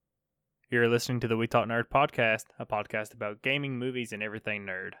You're listening to the We Talk Nerd podcast, a podcast about gaming, movies, and everything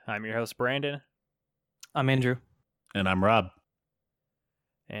nerd. I'm your host, Brandon, I'm Andrew. And I'm Rob.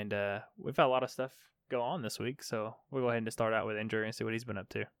 and we've got a lot of stuff go on this week, so we'll go ahead and start out with Andrew and see what he's been up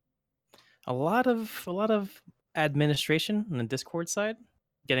to. A lot of administration on the Discord side,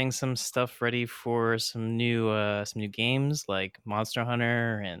 getting some stuff ready for some new games like Monster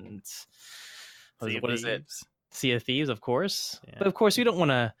Hunter and what is it? Sea of Thieves, of course. Yeah. But of course, you don't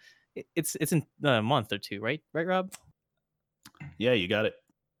want to. It's in a month or two, right? Right, Rob? Yeah, you got it.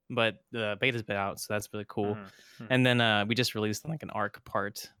 But the beta's been out, so that's really cool. Mm-hmm. And then we just released like an ARC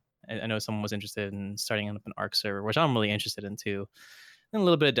part. I know someone was interested in starting up an ARC server, which I'm really interested in too. And a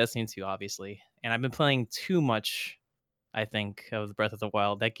little bit of Destiny 2, obviously. And I've been playing too much, I think, of Breath of the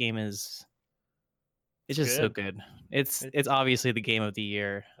Wild. That game it's just so good. It's obviously the game of the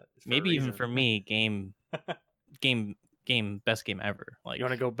year. Maybe even for me, best game ever. Like, you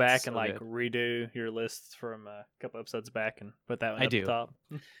want to go back and like redo your lists from a couple episodes back and put that one at the top?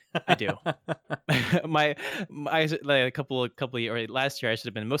 I do. A couple of years, last year I should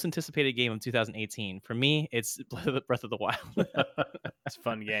have been most anticipated game of 2018. For me, it's Breath of the Wild. It's a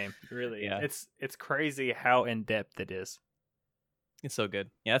fun game, really. Yeah, it's crazy how in depth it is. It's so good.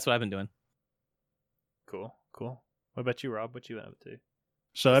 Yeah, that's what I've been doing. Cool. What about you, Rob? What you been up to?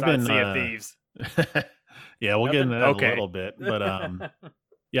 So I've been Sea of Thieves. Yeah, we'll get into that a little bit, but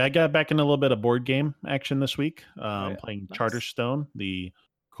yeah, I got back into a little bit of board game action this week. Playing nice. Charterstone, the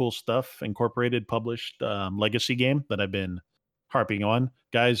Cool Stuff Incorporated published legacy game that I've been harping on.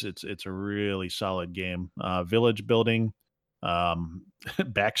 Guys, it's a really solid game. Village building,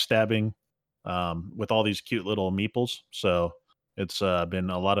 backstabbing, with all these cute little meeples. So it's been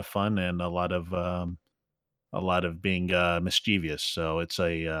a lot of fun and a lot of being mischievous. So it's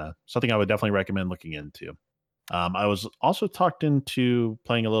something I would definitely recommend looking into. I was also talked into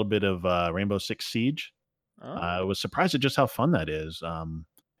playing a little bit of Rainbow Six Siege. I was surprised at just how fun that is.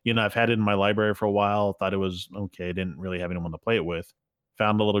 I've had it in my library for a while, thought it was okay, didn't really have anyone to play it with.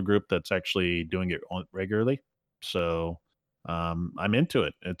 Found a little group that's actually doing it regularly. So I'm into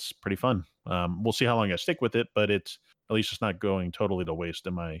it. It's pretty fun. We'll see how long I stick with it, but at least it's not going totally to waste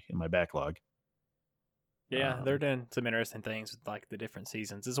in my backlog. Yeah, they're doing some interesting things with like the different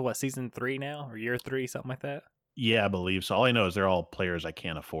seasons. This is what, season 3 now, or year 3, something like that? Yeah, I believe so. All I know is they're all players I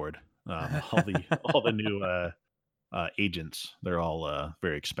can't afford. All the new agents, they're all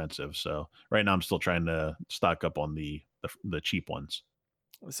very expensive. So right now I'm still trying to stock up on the cheap ones.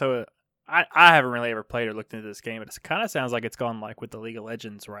 So I haven't really ever played or looked into this game, but it kind of sounds like it's gone like with the League of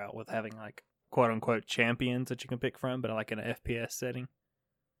Legends route with having like quote unquote champions that you can pick from, but like in an FPS setting.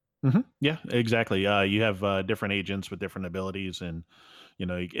 Mm-hmm. Yeah, exactly. You have different agents with different abilities, and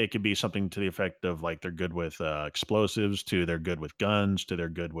it could be something to the effect of like they're good with explosives, to they're good with guns, to they're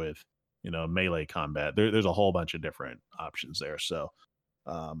good with melee combat. There's a whole bunch of different options there. So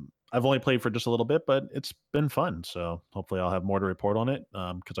I've only played for just a little bit, but it's been fun. So hopefully I'll have more to report on it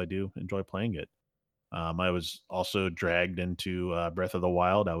because I do enjoy playing it. I was also dragged into Breath of the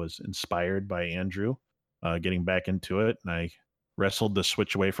Wild. I was inspired by Andrew getting back into it, and I wrestled the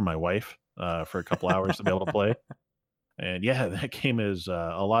Switch away from my wife for a couple hours to be able to play. And yeah, that game is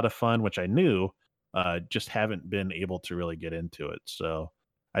a lot of fun, which I knew, just haven't been able to really get into it. So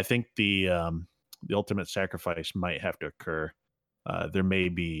I think the ultimate sacrifice might have to occur. We may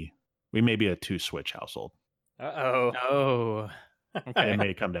be a 2 Switch household. Oh, okay. It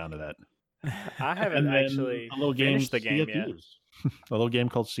may come down to that. I haven't actually finished the game yet. A little game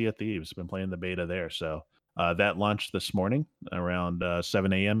called Sea of Thieves. Been playing the beta there, so. That launched this morning around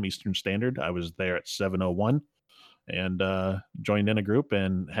 7 a.m. Eastern Standard. I was there at 7:01 and joined in a group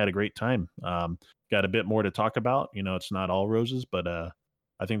and had a great time. Got a bit more to talk about. It's not all roses, but I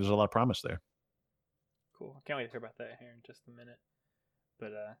think there's a lot of promise there. Cool. I can't wait to hear about that here in just a minute.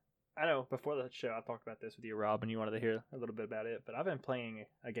 But I know before the show I talked about this with you, Rob, and you wanted to hear a little bit about it. But I've been playing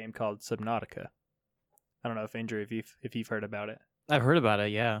a game called Subnautica. I don't know if Andrew, if you've heard about it. I've heard about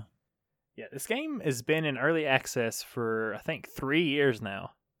it. Yeah. Yeah, this game has been in early access for I think 3 years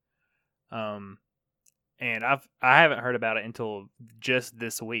now, and I haven't heard about it until just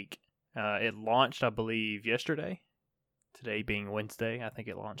this week. It launched, I believe, yesterday. Today being Wednesday, I think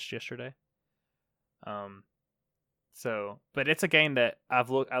it launched yesterday. But it's a game that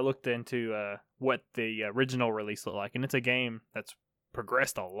I looked into what the original release looked like, and it's a game that's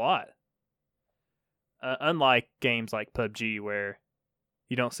progressed a lot. Unlike games like PUBG, where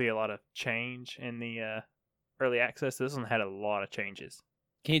you don't see a lot of change in the early access. This one had a lot of changes.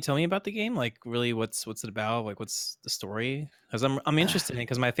 Can you tell me about the game? Like, really, what's it about? Like, what's the story? Because I'm interested in it.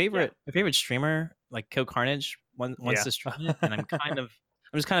 Because my favorite streamer, like Kill Carnage, wants to stream it, and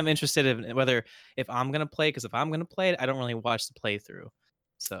I'm just kind of interested in whether if I'm gonna play, because if I'm gonna play it, I don't really watch the playthrough.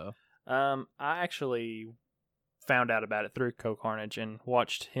 So I actually found out about it through Co Carnage and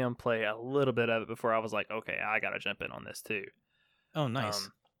watched him play a little bit of it before I was like, okay, I gotta jump in on this too. oh, nice.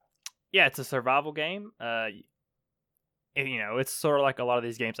 Yeah, it's a survival game. It's sort of like a lot of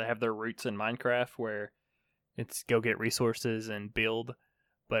these games that have their roots in Minecraft, where it's go get resources and build,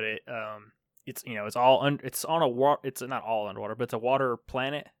 but it's all it's on a it's not all underwater, but it's a water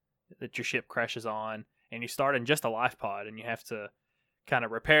planet that your ship crashes on, and you start in just a life pod, and you have to kind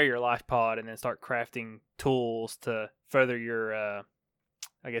of repair your life pod and then start crafting tools to further your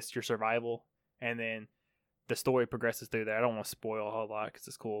I guess your survival, and then the story progresses through there. I don't want to spoil a whole lot because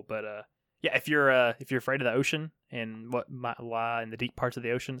it's cool, but yeah, if you're afraid of the ocean and what might lie in the deep parts of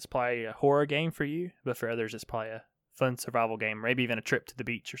the ocean, it's probably a horror game for you. But for others, it's probably a fun survival game, maybe even a trip to the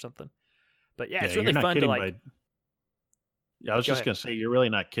beach or something. But yeah, it's really fun to like. Yeah, I was just gonna say you're really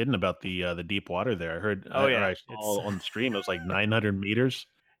not kidding about the deep water there. I heard. Oh yeah, I saw on the stream it was like 900 meters.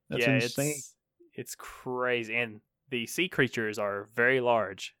 That's insane. It's crazy, and the sea creatures are very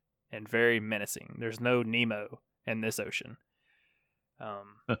large and very menacing. There's no Nemo in this ocean.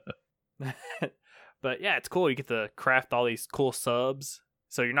 But yeah, it's cool. You get to craft all these cool subs.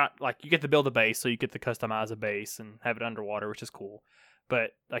 So you're not like, you get to build a base, so you get to customize a base and have it underwater, which is cool.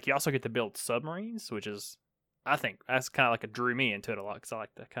 But like, you also get to build submarines, which is, I think that's kind of like it drew me into it a lot because I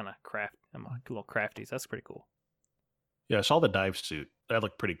like to kind of craft. I'm like a little crafty, so that's pretty cool. Yeah, I saw the dive suit. That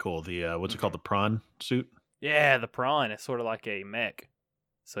looked pretty cool. The what's it called? The prawn suit. Yeah, the prawn is sort of like a mech.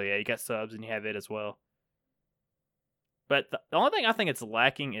 So yeah, you got subs and you have it as well. But the only thing I think it's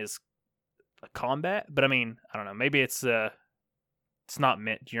lacking is combat. But I mean, I don't know. Maybe it's not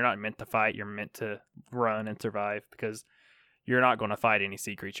meant. You're not meant to fight. You're meant to run and survive, because you're not going to fight any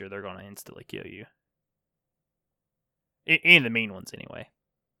sea creature. They're going to instantly kill you. And the mean ones, anyway.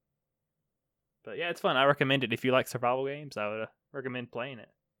 But yeah, it's fun. I recommend it if you like survival games. I would recommend playing it.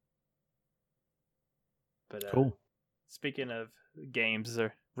 But cool. Speaking of games that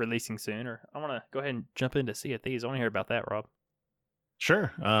are releasing soon, or I want to go ahead and jump into Sea of Thieves. I want to hear about that, Rob.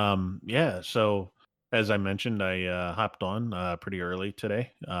 Sure. Yeah. So as I mentioned, I hopped on pretty early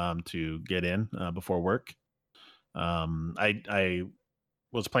today to get in before work. I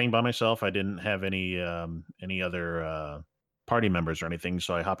was playing by myself. I didn't have any other party members or anything,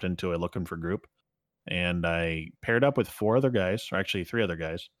 so I hopped into it looking for group, and I paired up with 4 other guys, or actually 3 other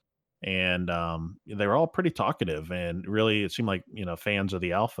guys, and they were all pretty talkative, and really it seemed like fans of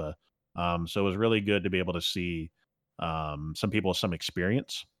the alpha. So it was really good to be able to see some people with some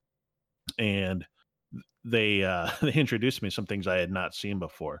experience, and they they introduced me to some things I had not seen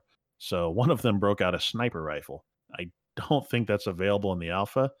before. So one of them broke out a sniper rifle. I don't think that's available in the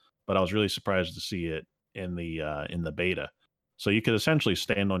alpha, but I was really surprised to see it in the beta. So you could essentially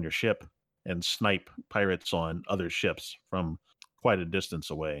stand on your ship and snipe pirates on other ships from quite a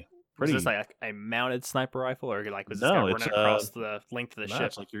distance away. Was this like a mounted sniper rifle, or like was this No, guy running across the length of the ship?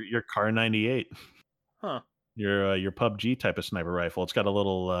 It's like your Car 98. Huh. Your PUBG type of sniper rifle. It's got a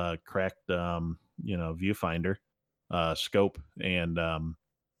little cracked viewfinder scope, and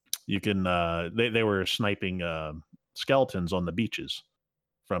you can they were sniping skeletons on the beaches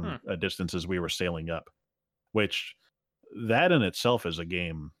from distances we were sailing up, which that in itself is a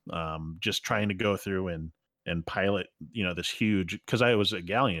game. Just trying to go through and pilot this huge, because I was a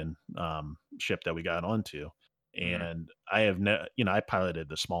galleon ship that we got onto, and I have I piloted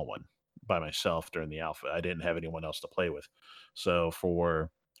the small one by myself during the alpha. I didn't have anyone else to play with. So for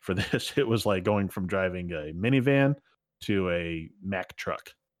this, it was like going from driving a minivan to a Mack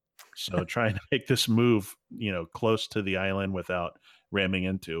truck. So trying to make this move, close to the island without ramming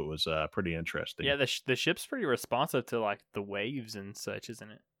into it was pretty interesting. Yeah, the ship's pretty responsive to like the waves and such,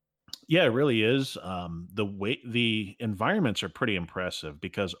 isn't it? Yeah, it really is. The environments are pretty impressive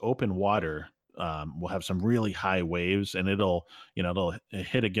because open water will have some really high waves, and it'll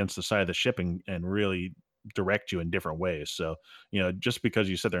hit against the side of the ship and really direct you in different ways. So just because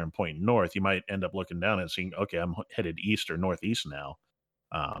you sit there and point north, you might end up looking down and seeing, okay, I'm headed east or northeast now,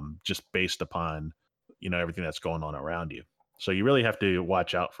 just based upon everything that's going on around you. So you really have to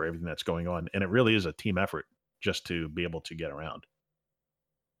watch out for everything that's going on, and it really is a team effort just to be able to get around.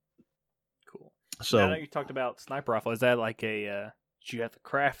 Cool. So now that you talked about sniper rifle, is that like a did you have to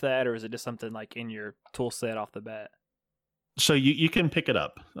craft that, or is it just something like in your tool set off the bat? So you can pick it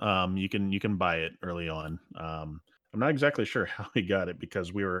up. You can buy it early on. I'm not exactly sure how he got it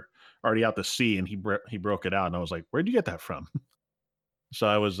because we were already out to sea, and he broke it out, and I was like, "Where'd you get that from?" So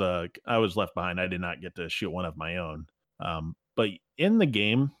I was left behind. I did not get to shoot one of my own. But in the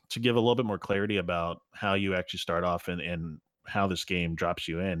game, to give a little bit more clarity about how you actually start off and how this game drops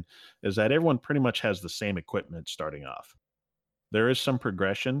you in is that everyone pretty much has the same equipment starting off. There is some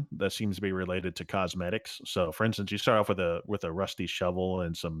progression that seems to be related to cosmetics. So, for instance, you start off with a rusty shovel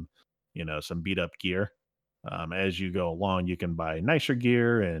and some, some beat up gear. As you go along, you can buy nicer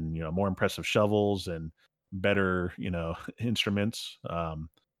gear and more impressive shovels and better instruments,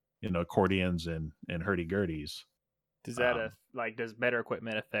 accordions and hurdy gurdies. Does that does better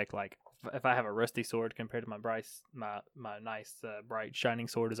equipment affect like if I have a rusty sword compared to my nice bright shining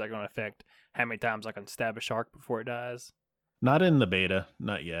sword? Is that going to affect how many times I can stab a shark before it dies? Not in the beta,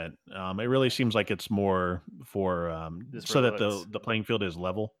 not yet. It really seems like it's more for Just for so that looks. the playing field is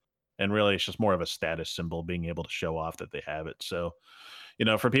level, and really it's just more of a status symbol, being able to show off that they have it. So,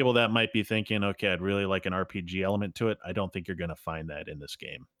 for people that might be thinking, okay, I'd really like an RPG element to it, I don't think you're going to find that in this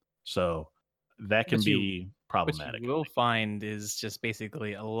game. So that can be problematic. What you will find is just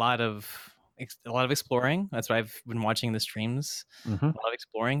basically a lot of exploring. That's what I've been watching the streams. Mm-hmm. A lot of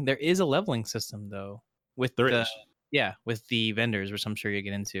exploring. There is a leveling system though with with the vendors, which I'm sure you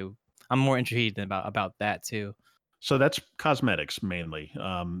get into. I'm more intrigued about that too. So that's cosmetics mainly.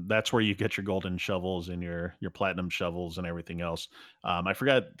 That's where you get your golden shovels and your platinum shovels and everything else. I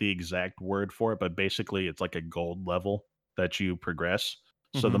forgot the exact word for it, but basically it's like a gold level that you progress.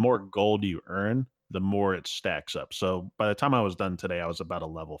 So the more gold you earn, the more it stacks up. So by the time I was done today, I was about a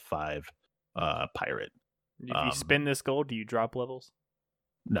level 5 pirate. If you spend this gold, do you drop levels?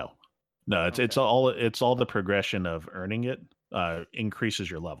 No, it's all the progression of earning it increases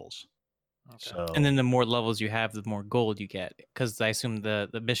your levels. Okay. So, and then the more levels you have, the more gold you get. Because I assume the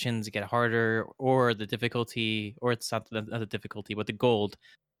missions get harder, or the difficulty, or it's not the difficulty, but the gold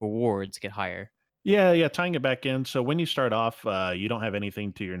rewards get higher. Yeah, tying it back in. So when you start off, you don't have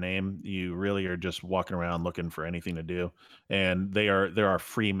anything to your name. You really are just walking around looking for anything to do, and there are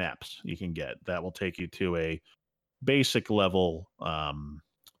free maps you can get that will take you to a basic level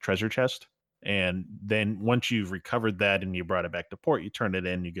treasure chest. And then once you've recovered that and you brought it back to port, you turn it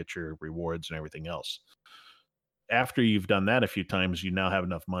in, you get your rewards and everything else. After you've done that a few times, you now have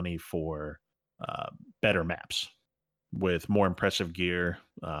enough money for better maps with more impressive gear.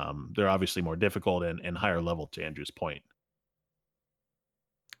 They're obviously more difficult and higher level, to Andrew's point.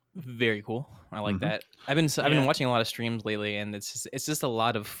 Very cool. I like that. I've been watching a lot of streams lately, and it's just a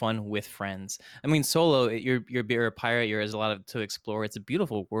lot of fun with friends. I mean, solo, you're a pirate. There's a lot to explore. It's a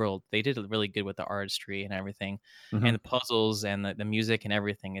beautiful world. They did really good with the artistry and everything, and the puzzles and the music and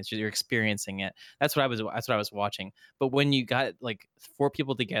everything. It's just you're experiencing it. That's what I was watching. But when you got like 4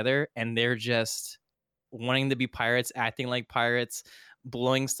 people together and they're just wanting to be pirates, acting like pirates,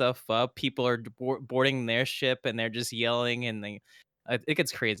 blowing stuff up, people are boarding their ship and they're just yelling and it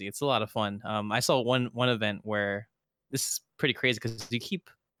gets crazy. It's a lot of fun. I saw one event where this is pretty crazy because you keep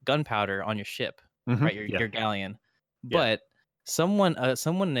gunpowder on your ship, right? Your galleon, but someone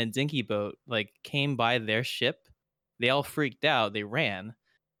in a dinky boat like came by their ship. They all freaked out. They ran.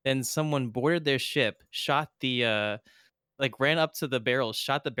 Then someone boarded their ship, shot the ran up to the barrels,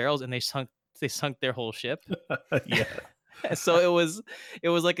 shot the barrels, and they sunk their whole ship. Yeah. So it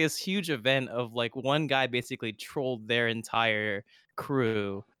was like this huge event of like one guy basically trolled their entire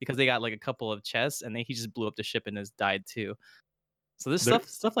crew because they got like a couple of chests and he just blew up the ship and has died too. So this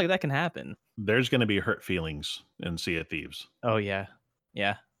stuff like that can happen. There's going to be hurt feelings in Sea of Thieves. Oh yeah,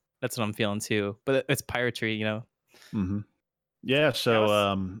 that's what I'm feeling too. But it's piratery, Yeah.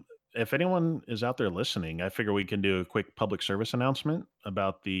 So if anyone is out there listening, I figure we can do a quick public service announcement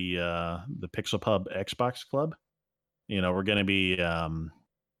about the Pixel Pub Xbox Club. We're going to be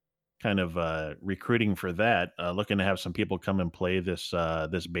kind of recruiting for that, looking to have some people come and play this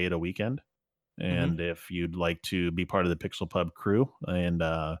beta weekend. And if you'd like to be part of the Pixel Pub crew and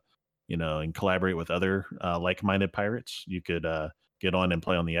and collaborate with other like-minded pirates, you could get on and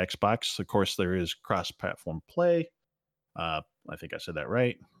play on the Xbox. Of course, there is cross-platform play. I think I said that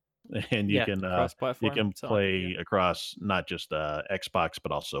right. And you can play across not just Xbox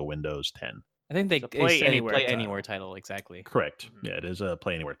but also Windows 10. I think they play anywhere title. Exactly. Correct. Yeah, it is a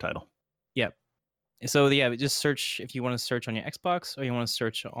play anywhere title. Yep. So just search if you want to search on your Xbox or you want to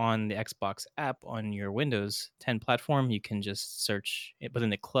search on the Xbox app on your Windows 10 platform. You can just search it within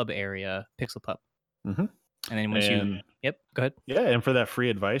the club area, Pixel Pub. Mm-hmm. And then once go ahead. Yeah, and for that free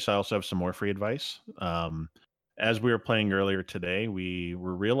advice, I also have some more free advice. As we were playing earlier today, we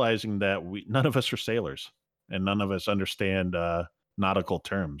were realizing that none of us are sailors and none of us understand nautical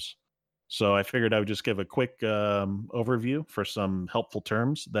terms. So I figured I would just give a quick overview for some helpful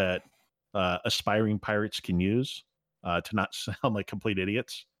terms that aspiring pirates can use to not sound like complete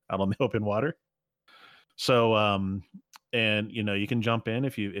idiots out on the open water. So, and you can jump in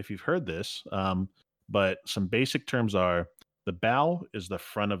if you've heard this, but some basic terms are The bow is the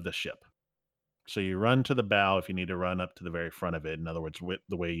front of the ship. So you run to the bow if you need to run up to the very front of it. In other words, with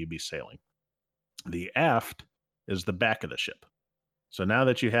the way you'd be sailing. The aft is the back of the ship. So now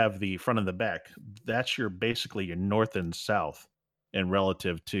that you have the front and the back, that's basically your north and south in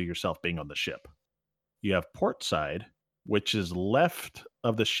relative to yourself being on the ship. You have port side, which is left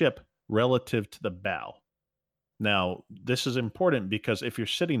of the ship relative to the bow. Now, this is important because if you're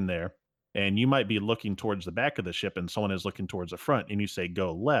sitting there and you might be looking towards the back of the ship and someone is looking towards the front and you say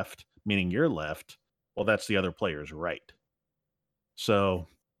go left, meaning you're left, well, that's the other player's right. So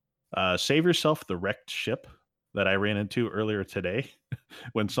save yourself the wrecked ship that I ran into earlier today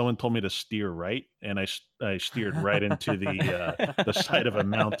when someone told me to steer right, and I steered right into the side of a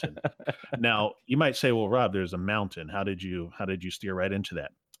mountain. Now, you might say, well, Rob, there's a mountain. How did you steer right into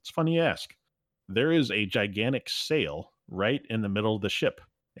that? It's funny you ask. There is a gigantic sail right in the middle of the ship.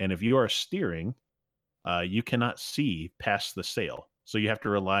 And if you are steering, you cannot see past the sail. So you have to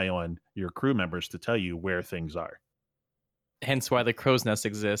rely on your crew members to tell you where things are. Hence why the crow's nest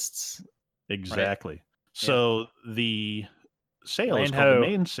exists. Exactly. Right? So the sail is called the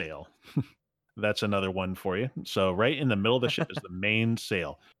main sail. That's another one for you. So right in the middle of the ship is the main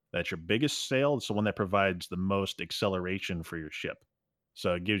sail. That's your biggest sail. It's the one that provides the most acceleration for your ship.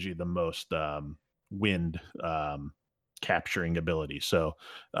 So it gives you the most wind capturing ability. So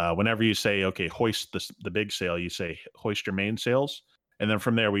whenever you say, okay, hoist the big sail, you say hoist your main sails. And then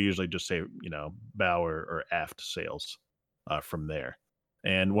from there, we usually just say, bow or aft sails from there.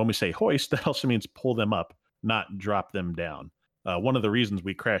 And when we say hoist, that also means pull them up, not drop them down. One of the reasons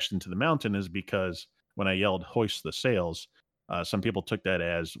we crashed into the mountain is because when I yelled hoist the sails, some people took that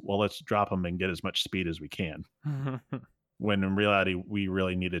as, well, let's drop them and get as much speed as we can. When in reality, we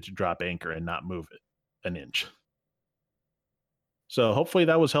really needed to drop anchor and not move it an inch. So hopefully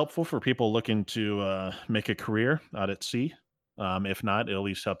that was helpful for people looking to make a career out at sea. If not, it'll at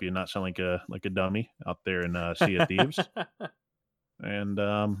least help you not sound like a dummy out there in Sea of Thieves. And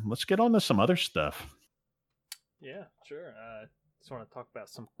let's get on to some other stuff. Yeah, sure. Just want to talk about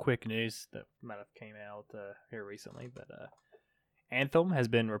some quick news that might have came out here recently. But Anthem has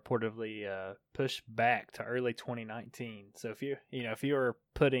been reportedly pushed back to early 2019. So if you were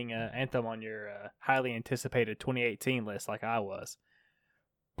putting Anthem on your highly anticipated 2018 list, like I was,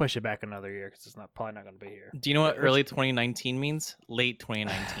 push it back another year because it's probably not going to be here. Do you know what early 2019 means? Late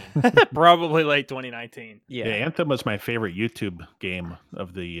 2019. Probably late 2019. Yeah, Anthem was my favorite YouTube game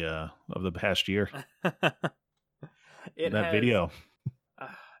of the past year. Video.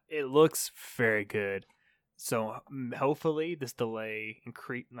 It looks very good. So hopefully this delay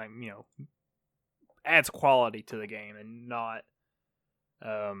adds quality to the game and not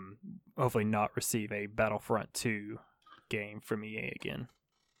hopefully not receive a Battlefront 2 game from EA again.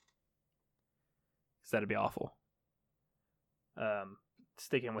 Because that'd be awful.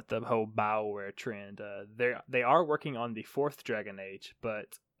 Sticking with the whole BioWare trend, they are working on the 4th Dragon Age, but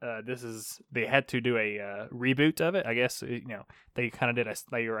they had to do a reboot of it. I guess they kind of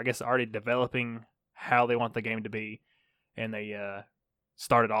they were already developing how they want the game to be, and they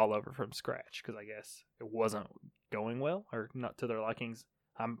started all over from scratch because I guess it wasn't going well or not to their likings.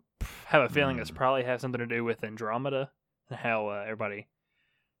 I have a feeling it's probably has something to do with Andromeda and how everybody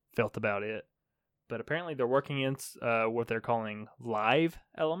felt about it. But apparently they're working in what they're calling live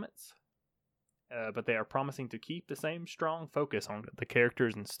elements. But they are promising to keep the same strong focus on the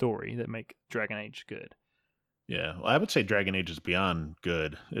characters and story that make Dragon Age good. Yeah, well, I would say Dragon Age is beyond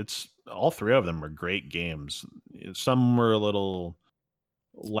good. It's all 3 of them are great games. Some were a little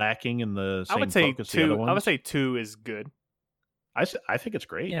lacking in the same focus. The other ones. I would say 2 is good. I think it's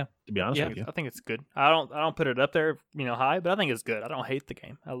great. Yeah, to be honest with you, I think it's good. I don't put it up there, high, but I think it's good. I don't hate the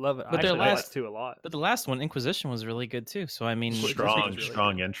game. I love it. But I like 2 a lot. But the last one, Inquisition, was really good too. So I mean,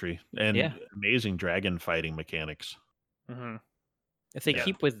 strong entry and amazing dragon fighting mechanics. Mm-hmm. If they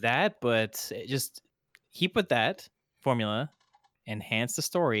keep with that, but just keep with that formula, enhance the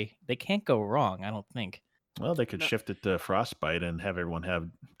story, they can't go wrong. I don't think. Well, they could shift it to Frostbite and have everyone have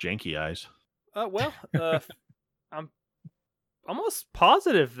janky eyes. I'm almost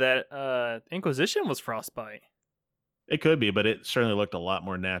positive that Inquisition was Frostbite. It could be, but it certainly looked a lot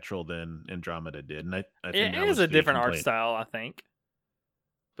more natural than Andromeda did, and I think it is a different art style, I think.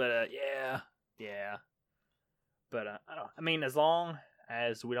 But yeah. But I don't. I mean, as long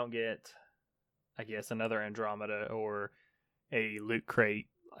as we don't get, I guess, another Andromeda or a loot crate,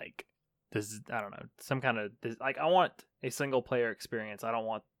 like this, I don't know, some kind of like I want a single player experience. I don't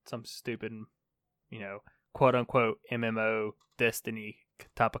want some stupid, quote unquote MMO Destiny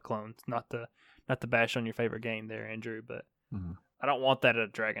type of clones. Not to bash on your favorite game there, Andrew, but I don't want that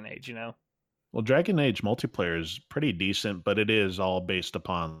at Dragon Age, Well, Dragon Age multiplayer is pretty decent, but it is all based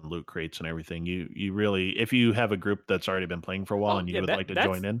upon loot crates and everything. You really, if you have a group that's already been playing for a while Oh and you yeah, would like to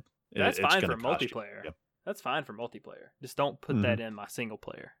join in, that's it's fine going for to cost you. multiplayer. Yep. That's fine for multiplayer. Just don't put that in my single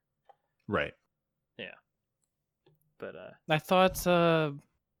player. Right. Yeah. But I thought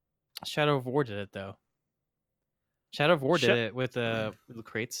Shadow of War did it though. Shadow of War did it with the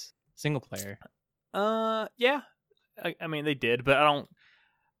crates single player. Yeah. I mean they did, but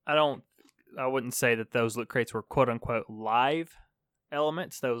I wouldn't say that those loot crates were quote unquote live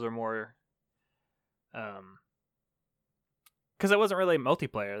elements. Those are more because it wasn't really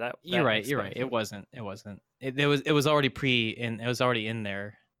multiplayer. You're right. It wasn't. It was already it was already in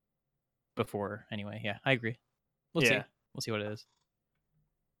there before. Anyway, yeah, I agree. We'll see. We'll see what it is.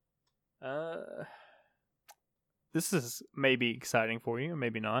 This is maybe exciting for you,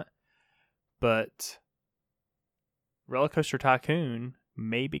 maybe not. But Roller Coaster Tycoon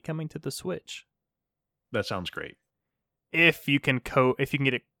may be coming to the Switch. That sounds great. If you can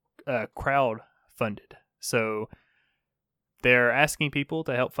get it crowd funded. So they're asking people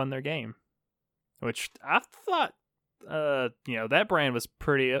to help fund their game, which I thought that brand was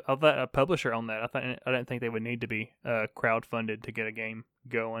pretty a publisher on that. I didn't think they would need to be crowd funded to get a game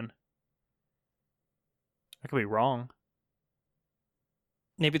going. I could be wrong.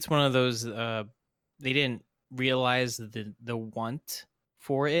 Maybe it's one of those they didn't realize the want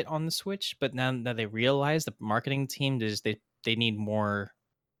for it on the Switch, but now that they realize, the marketing team they need more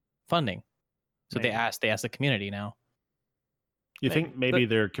funding. So maybe. they asked the community now. You think maybe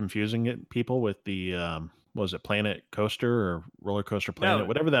they're confusing people with the was it Planet Coaster or Roller Coaster Planet,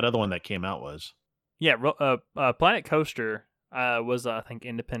 whatever that other one that came out was? Yeah, Planet Coaster was I think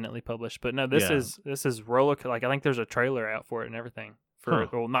independently published, but no, this is Roller. Like I think there's a trailer out for it and everything.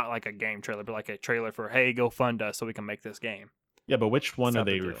 Well, not like a game trailer, but like a trailer for hey, go fund us so we can make this game. Yeah, but which one are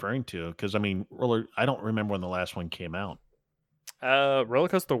they referring to? Because I mean, I don't remember when the last one came out. Roller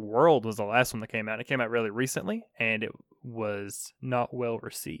Coaster World was the last one that came out. It came out really recently, and it was not well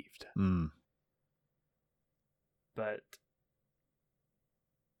received. But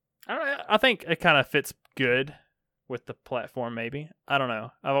I don't know. I think it kind of fits good with the platform. Maybe I don't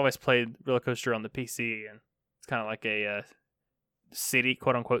know. I've always played Roller Coaster on the PC, and it's kind of like a city,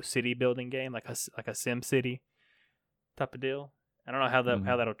 quote unquote, city building game, like a Sim City type of deal. I don't know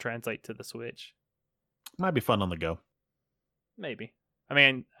how that'll translate to the Switch. Might be fun on the go. Maybe. I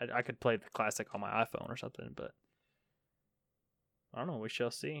mean, I could play the classic on my iPhone or something, but I don't know. We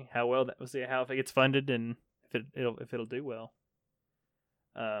shall see how well that. We'll see how if it gets funded and if it'll do well.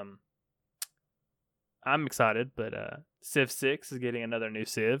 I'm excited, but Civ 6 is getting another new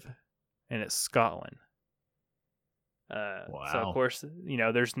Civ, and it's Scotland. Wow. So of course,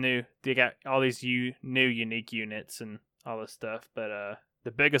 they got all these new unique units and all this stuff, but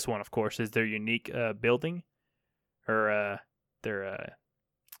the biggest one, of course, is their unique building, or their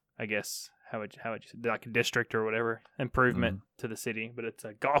I guess how would you say, like a district or whatever improvement to the city, but it's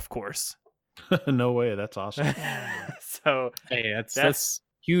a golf course. No way, that's awesome. So hey, that's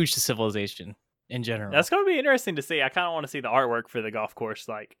huge to Civilization in general. That's going to be interesting to see. I kind of want to see the artwork for the golf course.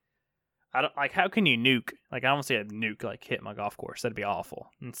 Like, I don't like how can you nuke? Like, I don't see a nuke like hit my golf course. That'd be awful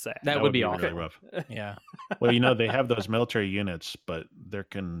and sad. That would be awful. Really rough. Yeah. Well, they have those military units, but there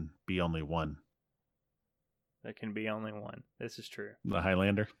can be only one. There can be only one. This is true. The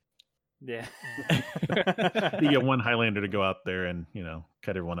Highlander. Yeah. You get one Highlander to go out there and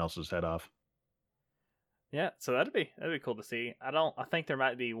cut everyone else's head off. Yeah, so that'd be cool to see. I think there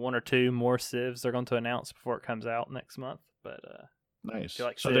might be one or two more Civs they're going to announce before it comes out next month. But nice.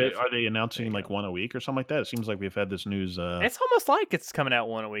 Like so are they announcing like one a week or something like that? It seems like we've had this news. It's almost like it's coming out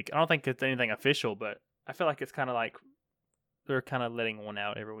one a week. I don't think it's anything official, but I feel like it's kind of like they're kind of letting one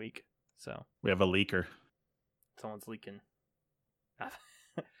out every week. So we have a leaker. Someone's leaking.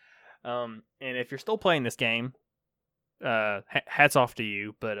 And if you're still playing this game, hats off to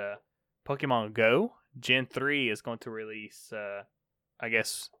you. But Pokemon Go Gen 3 is going to release, I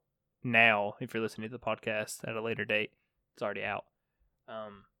guess, now, if you're listening to the podcast at a later date. It's already out. I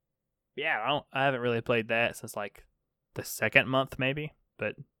haven't really played that since like the second month maybe,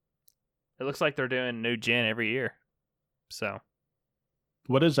 but it looks like they're doing new gen every year. So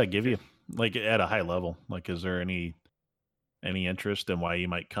what does that give you? Like at a high level, like is there any interest in why you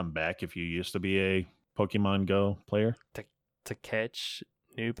might come back if you used to be a Pokemon Go player? To catch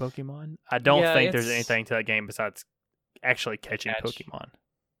new Pokemon? I don't think there's anything to that game besides actually catching Pokemon.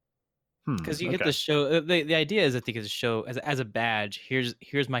 Because you get the show. The idea is that they get to show as a badge.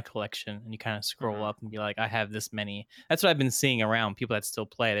 Here's my collection, and you kind of scroll up and be like, I have this many. That's what I've been seeing around people that still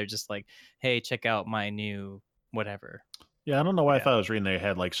play. They're just like, hey, check out my new whatever. Yeah, I don't know why I Yeah. thought I was reading they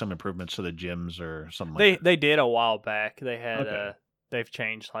had like some improvements to the gyms or something like They that. they did a while back. They had Okay. they've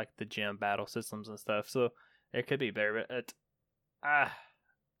changed like the gym battle systems and stuff, so it could be better. But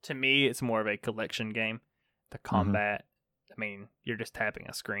to me, it's more of a collection game. The combat, I mean, you're just tapping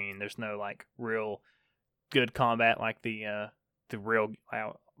a screen. There's no like real good combat like the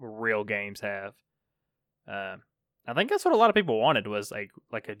real games have. Uh, I think that's what a lot of people wanted was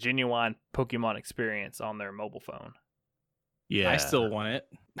like a genuine Pokemon experience on their mobile phone. Yeah. I still want it.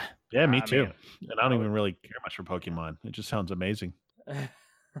 Yeah, me I too. mean, And I don't I even would. really care much for Pokemon. It just sounds amazing.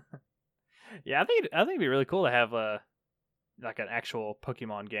 Yeah, I think it'd be really cool to have like an actual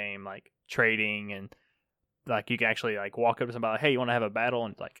Pokemon game, like trading and like you can actually like walk up to somebody, like, hey, you want to have a battle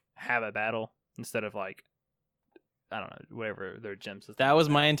and like have a battle instead of like I don't know whatever their gym system. That is was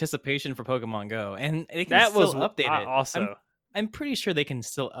now. my anticipation for Pokemon Go, and they can That was still update it. also. I'm pretty sure they can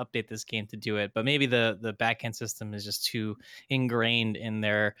still update this game to do it, but maybe the backend system is just too ingrained in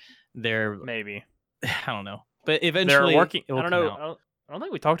their Maybe I don't know. But they're eventually working. it will I don't come know. out. I don't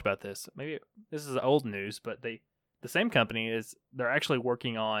think we talked about this. Maybe this is old news, but the same company they're actually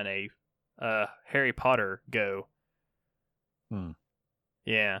working on a Harry Potter Go. Hmm.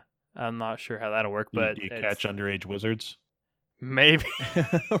 Yeah, I'm not sure how that'll work, Do you, but do you it's catch underage wizards? maybe.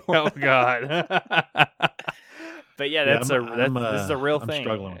 Oh God. But yeah, Yeah, this is a real I'm thing.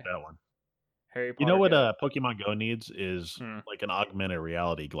 struggling with that one. Harry You know Potter what Go. Pokemon Go needs is Hmm. like an augmented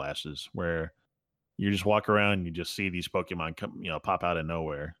reality glasses where you just walk around and you just see these Pokemon come, pop out of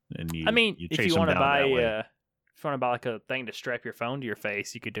nowhere and I mean, you if chase you them want to down buy that way. like a thing to strap your phone to your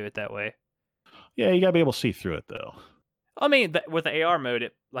face, you could do it that way. Yeah, you gotta be able to see through it though. I mean, with the AR mode,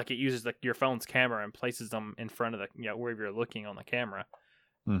 it uses like your phone's camera and places them in front of the wherever you're looking on the camera.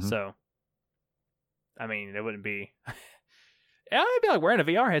 Mhm. So, I mean, it wouldn't be. Yeah, it'd be like wearing a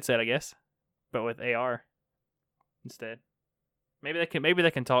VR headset, I guess, but with AR instead. Maybe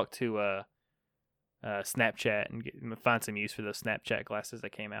they can talk to Snapchat and find some use for those Snapchat glasses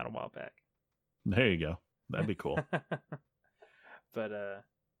that came out a while back. There you go. That'd be cool. But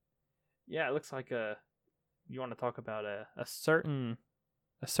yeah, it looks like you want to talk about a certain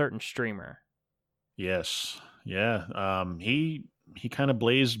streamer. Yes. Yeah. He kind of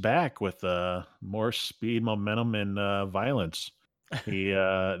blazed back with more speed, momentum, and violence. He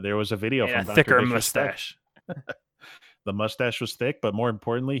there was a video And a from Dr. thicker Disrespect. mustache. The mustache was thick, but more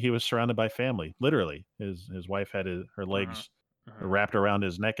importantly, he was surrounded by family. Literally, his wife had her legs wrapped around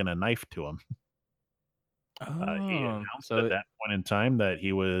his neck and a knife to him. He announced at that point in time that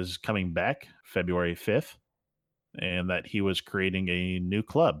he was coming back February 5th and that he was creating a new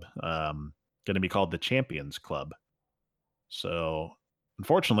club, going to be called the Champions Club. So,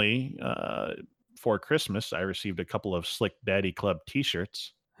 unfortunately, for Christmas, I received a couple of Slick Daddy Club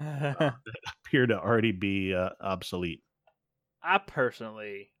T-shirts that appear to already be obsolete. I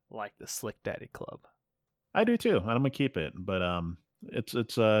personally like the Slick Daddy Club. I do too, and I'm gonna keep it. But it's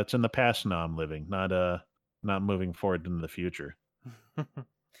in the past now. I'm living, not moving forward into the future.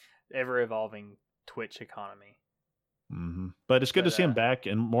 Ever evolving Twitch economy. Mm-hmm. But it's good to see him back,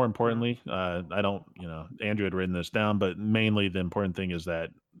 and more importantly, I don't, Andrew had written this down, but mainly the important thing is that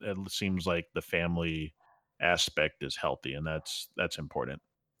it seems like the family aspect is healthy, and that's important.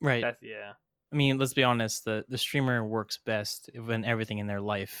 Right. Yeah. I mean, let's be honest. The streamer works best when everything in their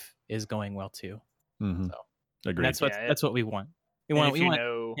life is going well too. Mm-hmm. So agreed. That's what we want. We want him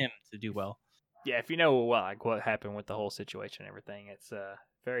to do well. Yeah, if you know what happened with the whole situation and everything, it's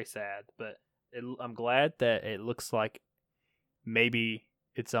very sad. But I'm glad that it looks like maybe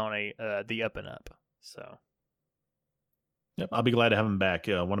it's on the up and up. So, yep, I'll be glad to have him back.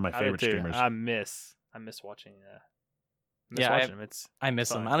 One of my favorite streamers. I miss watching. Watching him. I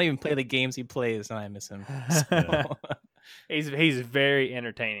miss him. I don't even play the games he plays, and I miss him. So. He's very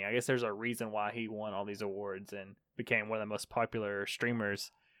entertaining. I guess there's a reason why he won all these awards and became one of the most popular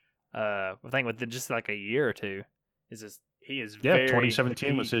streamers. I think within just like a year or two, he is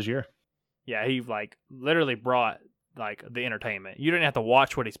 2017 was his year. Yeah, he like literally brought like the entertainment. You didn't have to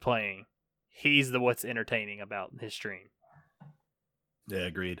watch what he's playing. He's what's entertaining about his stream. Yeah,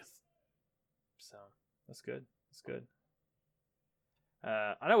 agreed. So that's good. That's good.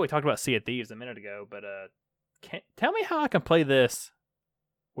 I know we talked about Sea of Thieves a minute ago, but tell me how I can play this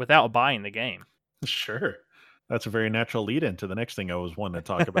without buying the game. Sure. That's a very natural lead into the next thing I was wanting to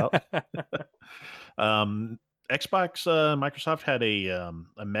talk about. Xbox, Microsoft had a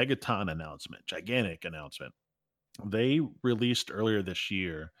Megaton announcement, gigantic announcement. They released earlier this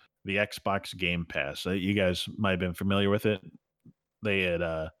year the Xbox Game Pass. You guys might have been familiar with it. They had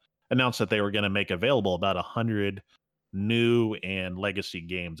announced that they were going to make available about 100 new and legacy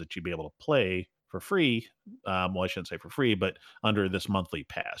games that you'd be able to play for free. Well, I shouldn't say for free, but under this monthly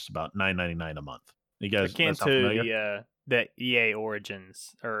pass, about $9.99 a month. You guys, akin that sound to familiar? the EA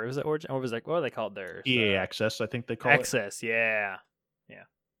Origins, or was it Origin? Or was it, what are they called theirs? EA Access, I think they call it. Access, yeah.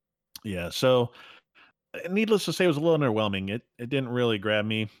 Yeah. So, needless to say, it was a little underwhelming. It didn't really grab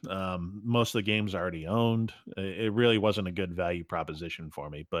me. Most of the games I already owned. It really wasn't a good value proposition for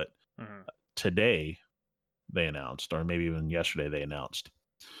me. But Mhm. today they announced, or maybe even yesterday they announced,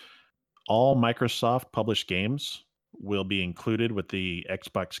 all Microsoft published games will be included with the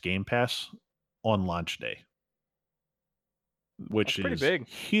Xbox Game Pass on launch day, That's which pretty is big.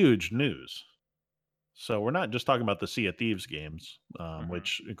 huge news. So we're not just talking about the Sea of Thieves games, Mhm.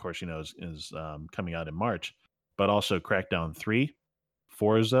 which of course is coming out in March, but also Crackdown 3,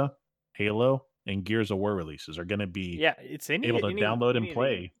 Forza, Halo, and Gears of War releases are going to be Yeah, it's able to download and any of the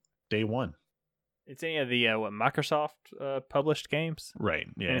play day one. it's any of the what Microsoft published games. Right?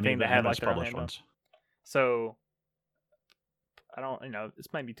 Yeah, any of Anything the that have MS like their own published name on. ones. So I don't,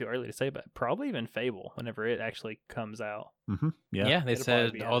 this might be too early to say, but probably even Fable whenever it actually comes out. Yeah. Yeah, they It'll probably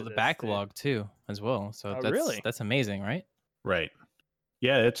said be all added the as too. backlog too as well. So Oh, really? that's amazing, right? Right.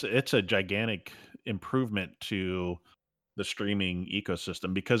 Yeah, it's a gigantic improvement to the streaming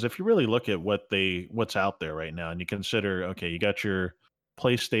ecosystem, because if you really look at what's out there right now and you consider, okay, you got your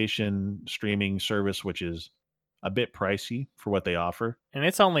PlayStation streaming service, which is a bit pricey for what they offer. And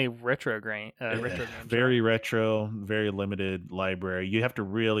it's only retro Eh, games, very right? retro, very limited library. You have to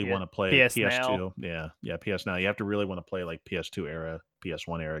really Yeah. want to play PS Now. PS2. Yeah, PS Now. You have to really want to play like PS2 era,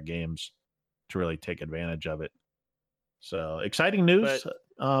 PS1 era games to really take advantage of it. So exciting news. But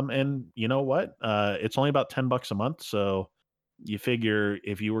And you know what? It's only about $10 a month. So you figure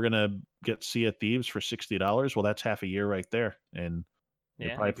if you were gonna get Sea of Thieves for $60, well, that's half a year right there, and you'll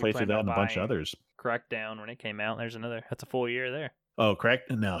yeah, probably if you're play through planning that on and a bunch of buying others. Crackdown when it came out, that's a full year there. Oh,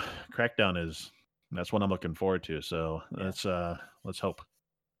 Crackdown that's what I'm looking forward to. So Yeah. let's hope.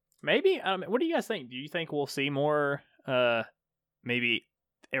 Maybe what do you guys think? Do you think we'll see more maybe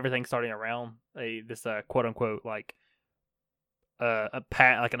everything starting around this quote unquote like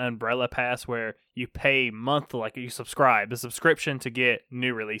like an umbrella pass where you pay monthly, like you subscribe, a subscription to get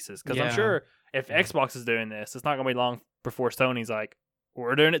new releases? Because I'm Yeah. sure if Yeah. Xbox is doing this, it's not gonna be long before Sony's like,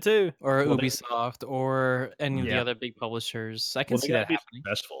 we're doing it too. Or Well, Ubisoft or any of the Yeah. other big publishers. I can Well, they see got that to be happening.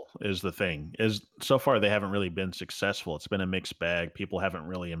 successful is the thing. Is so far they haven't really been successful. It's been a mixed bag. People haven't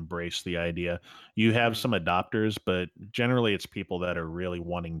really embraced the idea. You have Mm. some adopters, but generally it's people that are really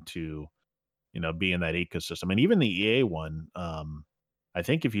wanting to, be in that ecosystem. And even the EA one, I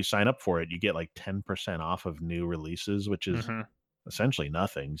think if you sign up for it, you get like 10% off of new releases, which is Mm-hmm. essentially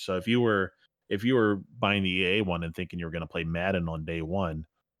nothing. So if you were buying the EA one and thinking you were going to play Madden on day one,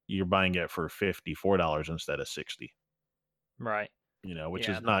 you're buying it for $54 instead of 60. Right. Which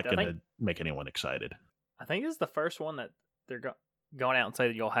Yeah. is not I going think to make anyone excited. this is the first one that they're going out and say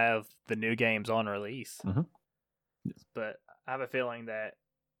that you'll have the new games on release. Mhm. But I have a feeling that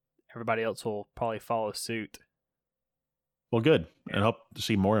everybody else will probably follow suit. Well, good, Yeah. and hope to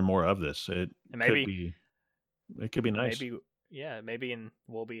see more and more of this. And maybe It could be nice. maybe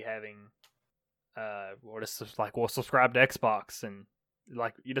we'll be having we'll subscribe to Xbox, and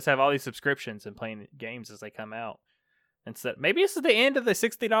like you just have all these subscriptions and playing games as they come out. Instead, maybe this is the end of the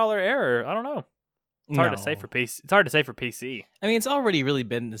 $60 era. I don't know. It's hard to say for PC. It's hard to say for PC. I mean, it's already really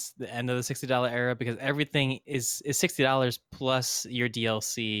been the end of the $60 era, because everything is $60 plus your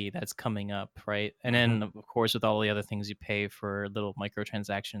DLC that's coming up, right? And then of course with all the other things you pay for little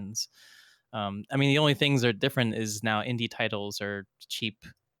microtransactions. I mean, the only things that are different is now indie titles are cheap.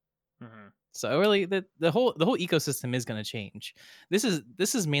 Mm-hmm. So really, the whole ecosystem is going to change. This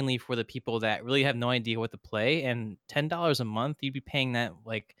is mainly for the people that really have no idea what to play, and $10 a month, you'd be paying that,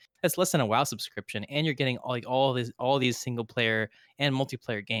 like, that's less than a WoW subscription, and you're getting all these single player and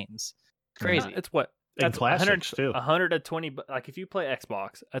multiplayer games. Crazy. It's what And that's classics, too. 120. Like if you play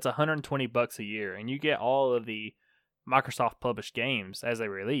Xbox, that's $120 a year, and you get all of the Microsoft published games as they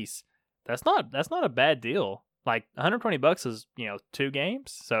release. That's not a bad deal. Like $120 is 2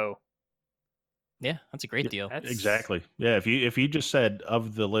 games, so. Yeah, that's a great deal. Exactly. Yeah, if you just said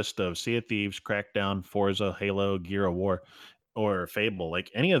of the list of Sea of Thieves, Crackdown, Forza, Halo, Gear of War, or Fable,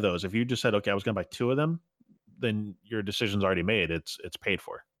 like any of those, if you just said, okay, I was going to buy 2 of them, then your decision's already made. It's paid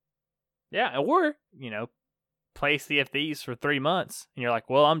for. Yeah, or play Sea of Thieves for 3 months, and you're like,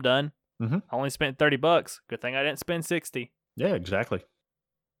 well, I'm done. Mm-hmm. I only spent $30. Good thing I didn't spend 60. Yeah, exactly.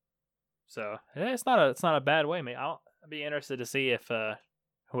 So it's not a bad way, mate. I'll be interested to see if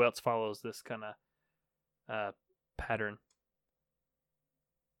who else follows this kind of pattern.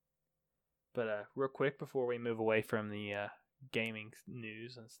 But real quick before we move away from the gaming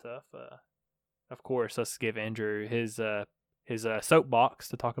news and stuff, of course, let's give Andrew his soapbox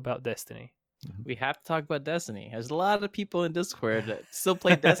to talk about Destiny. We have to talk about Destiny. There's a lot of people in Discord that still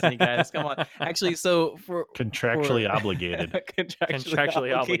play Destiny, guys. Come on. Actually, so contractually obligated.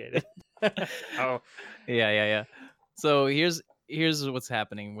 Contractually obligated. Oh, yeah. So here's what's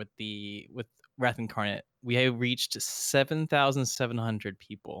happening with Wrath Incarnate. We have reached 7,700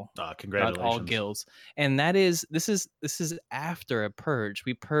 people. Congratulations! Not all guilds, and this is after a purge.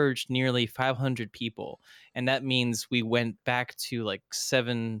 We purged nearly 500 people, and that means we went back to like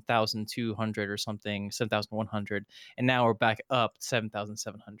 7,200 or something, 7,100, and now we're back up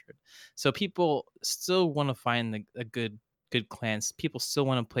 7,700. So people still want to find a good clans. People still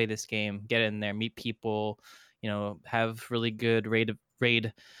want to play this game, get in there, meet people, have really good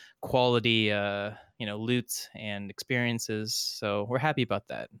raid quality loot and experiences. So we're happy about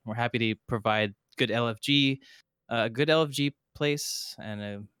that. We're happy to provide good LFG, a good LFG place,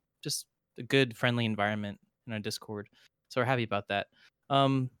 and just a good friendly environment in our Discord. So we're happy about that.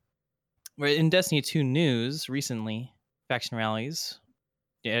 We're in Destiny 2 news recently. Faction rallies.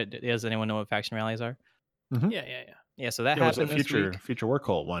 Yeah, does anyone know what faction rallies are? Mm-hmm. Yeah. So that happened was a future war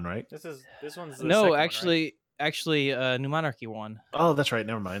cult one, right? This one's the no, second actually. One, right? Actually, New Monarchy won. Oh, that's right.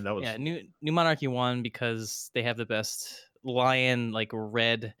 Never mind. That was New Monarchy won because they have the best lion, like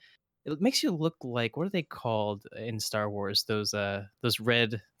red. It makes you look like, what are they called in Star Wars? Those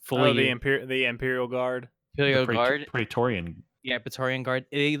red fully. Oh, the Imperial Guard. Imperial Guard. Praetorian. Yeah, Praetorian Guard.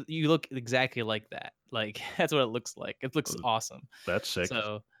 You look exactly like that. Like that's what it looks like. It looks awesome. That's sick.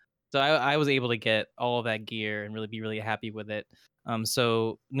 So I was able to get all of that gear and really be really happy with it.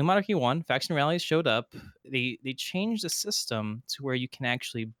 So New Monarchy 1, faction rallies showed up. They changed the system to where you can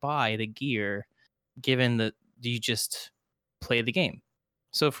actually buy the gear, given that you just play the game.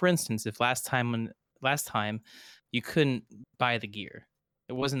 So for instance, if last time you couldn't buy the gear,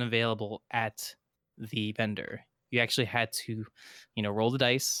 it wasn't available at the vendor. You actually had to, roll the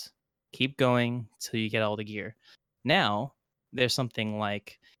dice, keep going till you get all the gear. Now there's something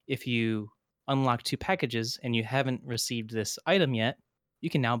like, if you unlock 2 packages and you haven't received this item yet, you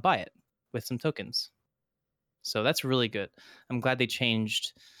can now buy it with some tokens. So that's really good. I'm glad they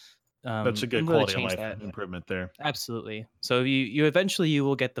changed. That's a good quality of life improvement there. Absolutely. So you eventually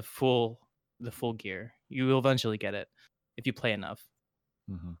will get the full gear. You will eventually get it if you play enough.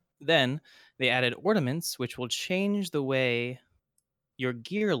 Mm-hmm. Then they added ornaments, which will change the way your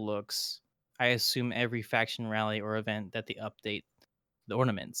gear looks. I assume every faction rally or event that they update the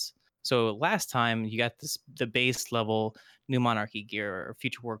ornaments. So last time you got the base level New Monarchy gear or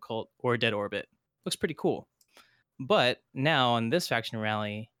Future War Cult or Dead Orbit. Looks pretty cool. But now on this faction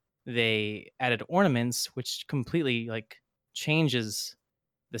rally, they added ornaments, which completely changes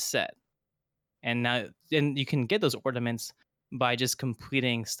the set. And now you can get those ornaments by just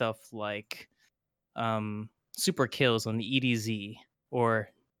completing stuff like super kills on the EDZ, or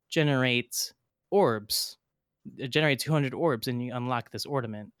generate orbs. Generate 200 orbs and you unlock this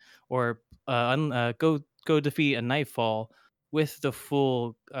ornament, or go defeat a Nightfall with the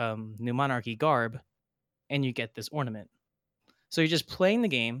full New Monarchy garb, and you get this ornament. So you're just playing the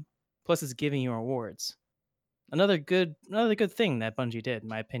game, plus it's giving you rewards. Another good thing that Bungie did, in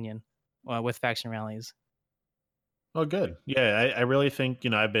my opinion, with faction rallies. Oh, good. Yeah, I really think,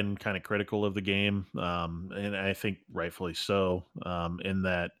 I've been kind of critical of the game, and I think rightfully so, in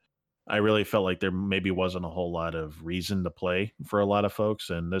that I really felt like there maybe wasn't a whole lot of reason to play for a lot of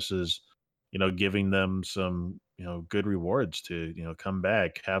folks. And this is, giving them some, good rewards to, come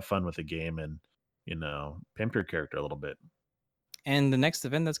back, have fun with the game, and, pimp your character a little bit. And the next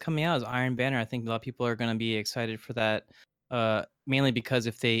event that's coming out is Iron Banner. I think a lot of people are going to be excited for that, mainly because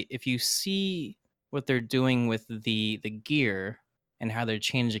if you see what they're doing with the gear and how they're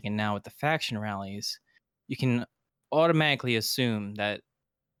changing it now with the faction rallies, you can automatically assume that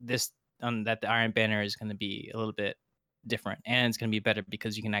that the Iron Banner is going to be a little bit different, and it's going to be better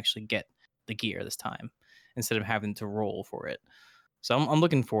because you can actually get the gear this time instead of having to roll for it. So I'm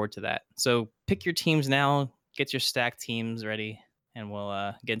looking forward to that. So pick your teams now, get your stack teams ready, and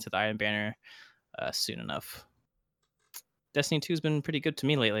we'll get into the Iron Banner soon enough. Destiny 2 has been pretty good to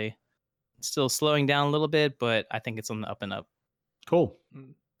me lately. It's still slowing down a little bit, but I think it's on the up and up. Cool.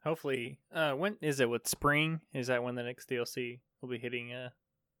 Hopefully, when is it with spring? Is that when the next DLC will be hitting it?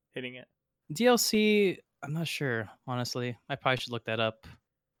 DLC, I'm not sure, honestly. I probably should look that up.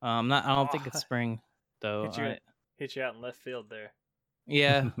 I don't think it's spring though. Hit you out in left field there.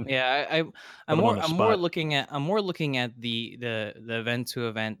 Yeah. I'm more looking at the event to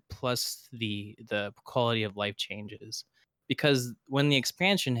event plus the quality of life changes, because when the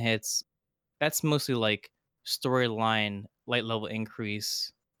expansion hits, that's mostly like storyline light level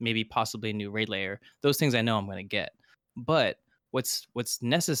increase maybe possibly a new raid layer. Those things I know I'm going to get. But what's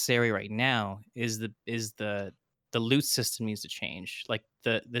necessary right now is the loot system needs to change. Like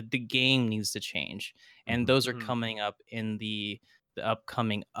the game needs to change, and those are coming up in the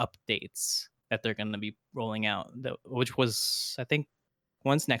upcoming updates that they're going to be rolling out. Which was, I think,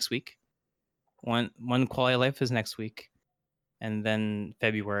 one's next week. One Quality of Life is next week, and then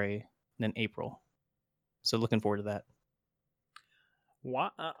February, and then April. So looking forward to that. Why?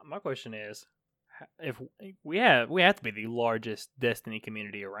 My question is, if we have to be the largest Destiny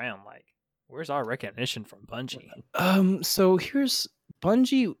community around, like, where's our recognition from Bungie? So here's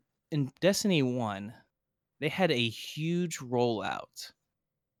Bungie in Destiny 1. They had a huge rollout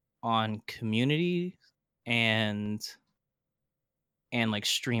on community and like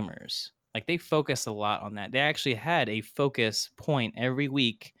streamers. Like, they focused a lot on that. They actually had a focus point every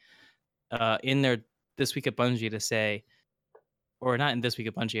week in their This Week at Bungie to say, or not in This Week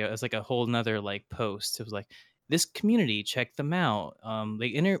at Bungie, it was like a whole nother like post. It was like, this community, check them out. We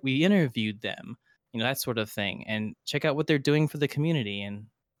interviewed them, that sort of thing, and check out what they're doing for the community and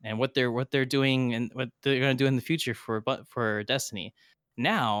what they're doing and what they're going to do in the future for Destiny.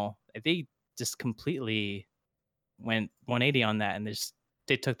 Now they just completely went 180 on that, and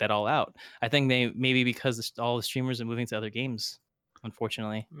they took that all out. I think maybe because all the streamers are moving to other games,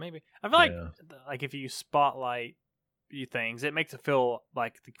 unfortunately. Maybe. I feel like if you spotlight things, it makes it feel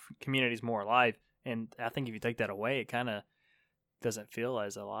like the community's more alive. And I think if you take that away, it kind of doesn't feel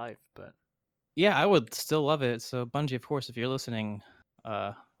as alive. But yeah, I would still love it. So Bungie, of course, if you're listening,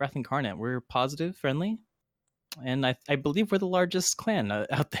 Wrath Incarnate, we're positive, friendly, and I believe we're the largest clan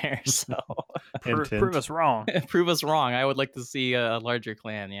out there. So prove us wrong. Prove us wrong. I would like to see a larger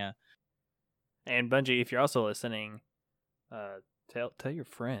clan. Yeah. And Bungie, if you're also listening, tell your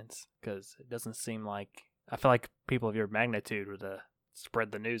friends, because it doesn't seem like, I feel like people of your magnitude would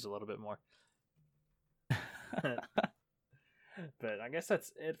spread the news a little bit more. But I guess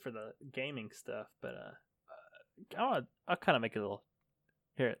that's it for the gaming stuff. But I'll kind of make a little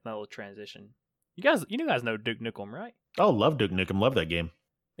transition. You guys know Duke Nukem, right? Oh, love Duke Nukem. Love that game.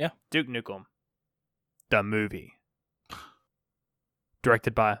 Yeah, Duke Nukem, the movie,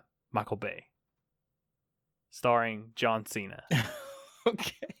 directed by Michael Bay, starring John Cena.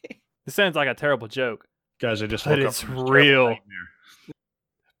 Okay. This sounds like a terrible joke. Guys, I just but woke it's up from real.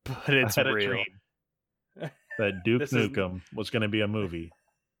 But it's I had a real. dream that Duke Nukem was going to be a movie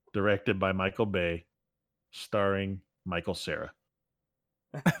directed by Michael Bay, starring Michael Cera.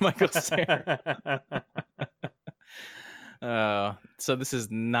 Michael Cera. So this is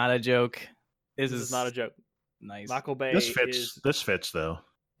not a joke. This is not a joke. Nice. Michael Bay This fits though.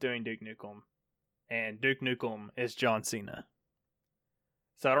 Doing Duke Nukem, and Duke Nukem is John Cena.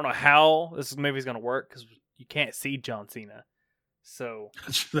 So I don't know how this movie's going to work, because you can't see John Cena. So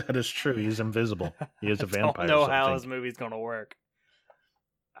that is true. He's invisible. He is a vampire. I don't know how this movie's going to work.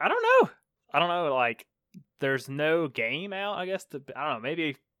 I don't know. Like, there's no game out, I guess. I don't know.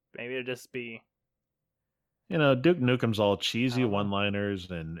 Maybe it'll just be. Duke Nukem's all cheesy one-liners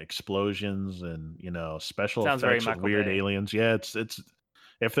and explosions and special effects with weird aliens. Yeah, it's.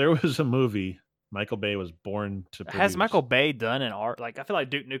 If there was a movie Michael Bay was born to produce. Has Michael Bay done an R? Like, I feel like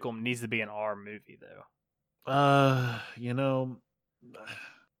Duke Nukem needs to be an R movie, though.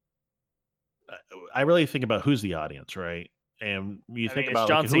 I really think about who's the audience, right? And you think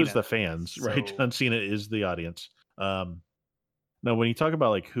about who's the fans, right? John Cena is the audience. No, when you talk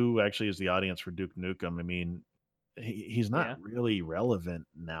about like who actually is the audience for Duke Nukem, I mean, he's not really relevant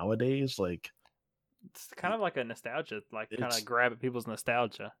nowadays. Like, it's kind of like a nostalgia, like kind of grab at people's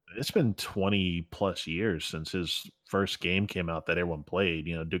nostalgia. It's been 20 plus years since his first game came out that everyone played.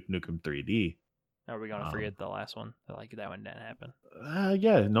 Duke Nukem 3D. Are we gonna forget the last one? Like, that one didn't happen.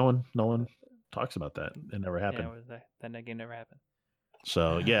 Yeah, no one talks about that. It never happened. Yeah, that game never happened.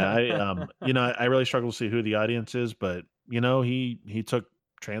 So yeah, I really struggle to see who the audience is, but he took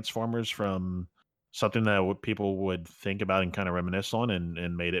Transformers from something that people would think about and kind of reminisce on,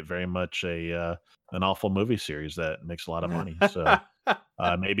 and made it very much an awful movie series that makes a lot of money. So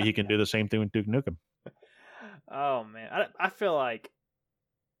maybe he can do the same thing with Duke Nukem. Oh man, I feel like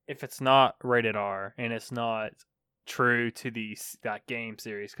if it's not rated R and it's not true to that game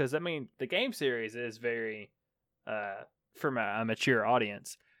series, because I mean the game series is very for a mature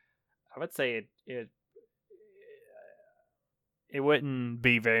audience, I would say it wouldn't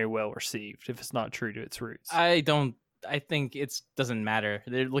be very well received if it's not true to its roots. I think it doesn't matter.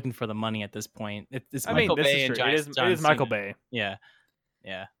 They're looking for the money at this point. It's Michael Bay and John Cena. It is Michael Bay. Yeah.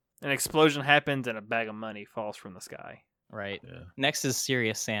 An explosion happens and a bag of money falls from the sky. Right. Yeah. Next is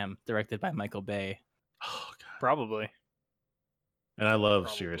Serious Sam, directed by Michael Bay. Oh God. Probably. And I love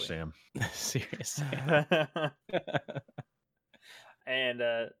Serious Sam. Serious. And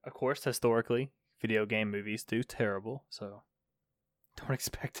of course, historically, video game movies do terrible. So don't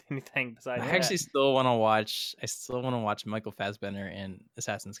expect anything besides I that. actually still want to watch. I still want to watch Michael Fassbender in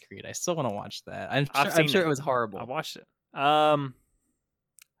Assassin's Creed. I still want to watch that. I'm sure it was horrible. I watched it. I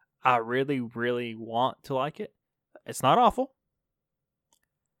really, really want to like it. It's not awful,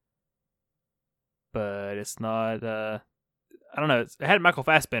 but it's not. I don't know. It had Michael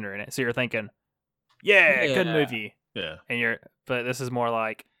Fassbender in it, so you're thinking, yeah, good movie. Yeah. But this is more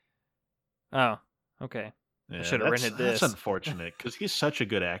like, oh, okay. Yeah, I should have rented this. That's unfortunate because he's such a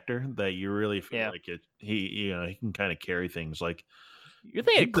good actor that you really feel like it. He can kind of carry things. Like you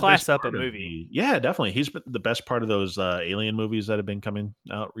think it class up a movie? Yeah, definitely. He's been the best part of those Alien movies that have been coming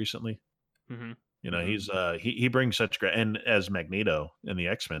out recently. Mm-hmm. You know, he's he brings such great, and as Magneto in the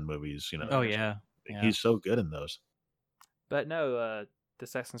X-Men movies, you know. Oh yeah, he's so good in those. But no, the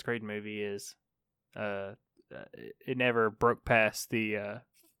Assassin's Creed movie is, it never broke past the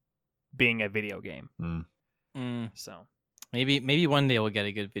being a video game. So maybe one day we'll get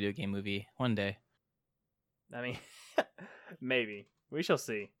a good video game movie. One day. I mean, maybe we shall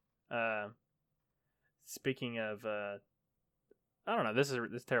see. Speaking of, I don't know. This is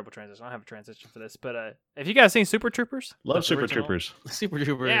a terrible transition. I don't have a transition for this, but have you guys seen Super Troopers? Love Super Troopers. Super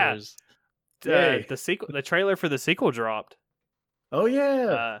Troopers. Yeah. The sequel, the trailer for the sequel dropped. Oh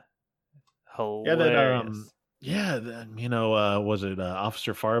yeah. Hilarious. Was it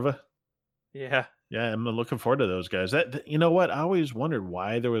Officer Farva? Yeah. Yeah, I'm looking forward to those guys. That you know what? I always wondered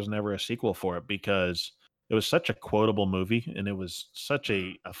why there was never a sequel for it because it was such a quotable movie and it was such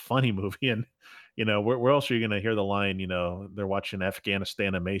a funny movie. And you know, where else are you going to hear the line? You know, they're watching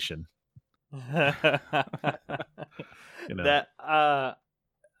Afghanistan animation. You know that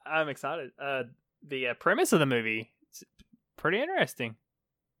I'm excited. The premise of the movie is pretty interesting.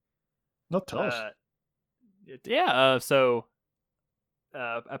 No, tell us. So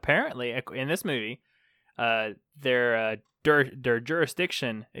apparently in this movie, their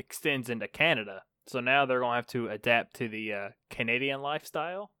jurisdiction extends into Canada. So now they're going to have to adapt to the Canadian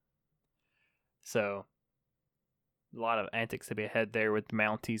lifestyle. So a lot of antics to be ahead there with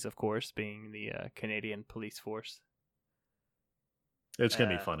Mounties, of course, being the Canadian police force. It's going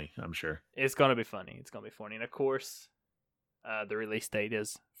to be funny, I'm sure. It's going to be funny. And of course, the release date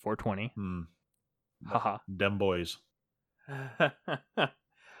is 4/20. Haha. Dem boys.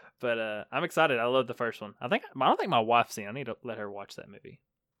 But I'm excited. I love the first one. I don't think my wife's seen it. I need to let her watch that movie.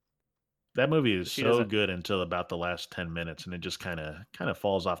 That movie is so good until about the last 10 minutes, and it just kind of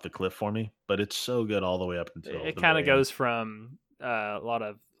falls off the cliff for me. But it's so good all the way up until it kind of goes from a lot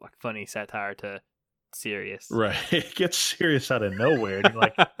of like funny satire to serious. Right, it gets serious out of nowhere. And you're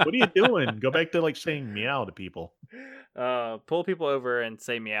like, "What are you doing? Go back to like saying meow to people." Pull people over and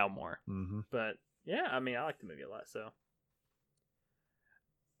say meow more. Mm-hmm. But yeah, I mean, I like the movie a lot. So,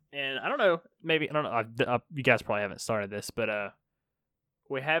 and I don't know, you guys probably haven't started this, but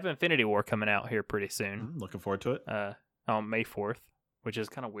we have Infinity War coming out here pretty soon. Looking forward to it. On May 4th, which is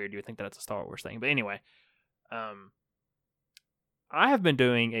kind of weird. You would think that it's a Star Wars thing. But anyway, I have been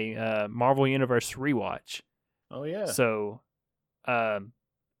doing a Marvel Universe rewatch. Oh, yeah. So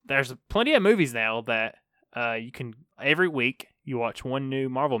there's plenty of movies now that you can, every week, you watch one new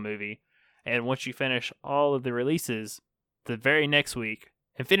Marvel movie. And once you finish all of the releases, the very next week,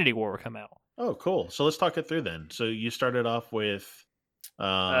 Infinity War will come out. Oh, cool. So let's talk it through then. So you started off with...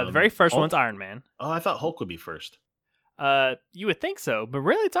 the very first one's Iron Man. Oh, I thought Hulk would be first. You would think so, but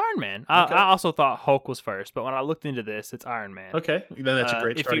really it's Iron Man. Okay. I also thought Hulk was first, but when I looked into this, it's Iron Man. Okay, then that's a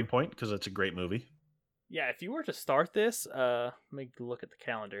great starting point because it's a great movie. Yeah, if you were to start this, let me look at the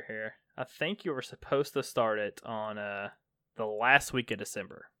calendar here. I think you were supposed to start it on the last week of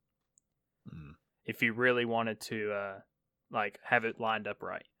December. If you really wanted to have it lined up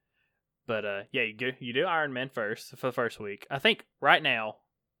right. But yeah, you do Iron Man first for the first week. I think right now,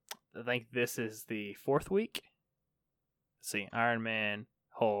 this is the fourth week. Let's see, Iron Man,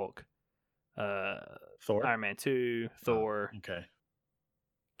 Hulk, Thor, Iron Man 2, Thor, okay,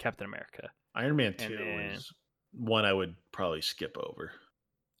 Captain America. Iron Man 2 is one I would probably skip over.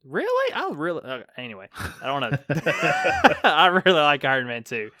 Really? Anyway, I don't want to. I really like Iron Man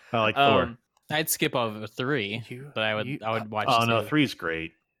 2. I like Thor. I'd skip over 3, but I would watch. Oh no, 3's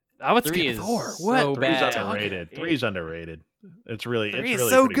great. I would skip Thor. What? So 3's underrated. 3's underrated. It's really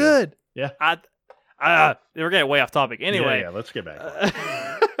so good. Yeah. We're getting way off topic. Anyway, yeah, let's get back.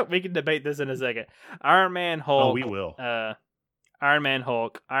 We can debate this in a second. Iron Man, Hulk. Oh, we will. Iron Man,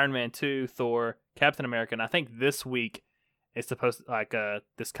 Hulk, Iron Man 2, Thor, Captain America. And I think this week is supposed to,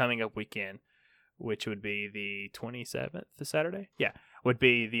 this coming up weekend, which would be the 27th, the Saturday. Yeah, would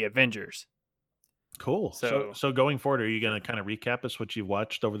be the Avengers. Cool. So going forward, are you going to kind of recap us what you've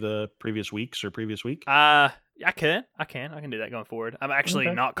watched over the previous weeks or previous week? I can do that going forward. I'm actually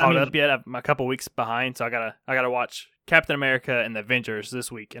not caught up yet. I'm a couple weeks behind, so I gotta watch Captain America and the Avengers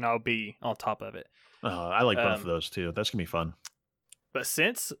this week, and I'll be on top of it. I like both of those too. That's gonna be fun. But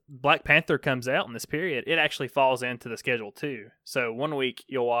since Black Panther comes out in this period, it actually falls into the schedule too. So one week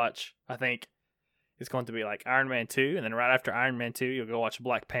you'll watch, I think it's going to be like Iron Man 2, and then right after Iron Man 2, you'll go watch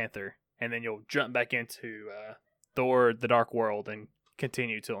Black Panther, and then you'll jump back into Thor: The Dark World and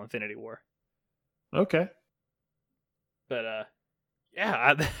continue till Infinity War. Okay. But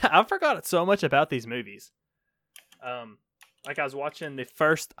yeah, I forgot so much about these movies. Like I was watching the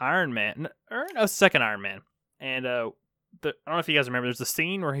first Iron Man, or no, second Iron Man, and I don't know if you guys remember. There's a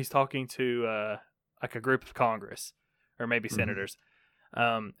scene where he's talking to like a group of Congress or maybe senators,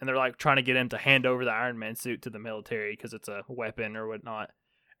 and they're like trying to get him to hand over the Iron Man suit to the military because it's a weapon or whatnot.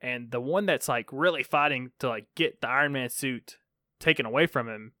 And the one that's like really fighting to like get the Iron Man suit taken away from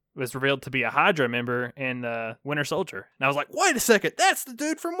him was revealed to be a Hydra member in Winter Soldier. And I was like, wait a second, that's the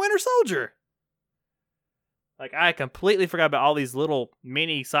dude from Winter Soldier. Like, I completely forgot about all these little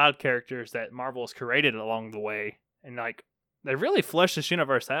mini side characters that Marvel has created along the way. And, like, they really fleshed this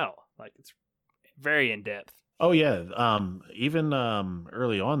universe out. Like, it's very in-depth. Oh, yeah. Even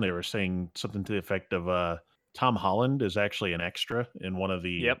early on, they were saying something to the effect of Tom Holland is actually an extra in one of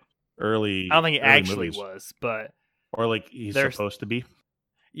the early I don't think he actually movies. was, but... Or, like, he's supposed to be.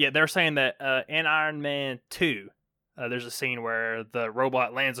 Yeah, they're saying that in Iron Man 2, there's a scene where the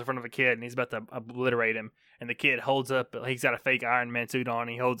robot lands in front of a kid and he's about to obliterate him. And the kid holds up, he's got a fake Iron Man suit on.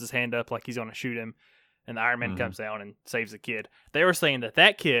 He holds his hand up like he's going to shoot him. And the Iron Man comes down and saves the kid. They were saying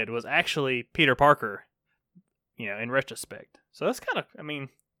that kid was actually Peter Parker, you know, in retrospect. So that's kind of, I mean,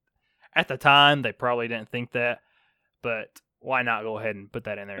 at the time, they probably didn't think that. But why not go ahead and put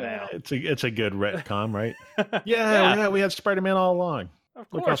that in there now? It's a good retcon, right? yeah, we had Spider-Man all along. Of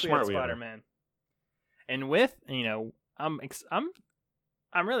course, look how smart we are. Spider-Man. And with, you know, I'm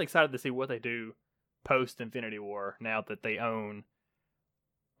really excited to see what they do post Infinity War now that they own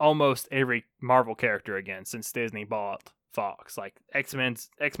almost every Marvel character again since Disney bought Fox. Like X-Men's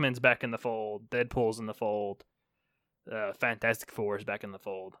back in the fold, Deadpool's in the fold, Fantastic Four is back in the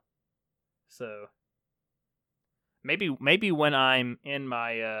fold. So maybe when I'm in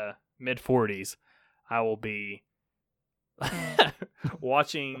my mid 40s, I will be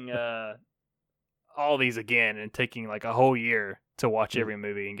watching all these again and taking like a whole year to watch every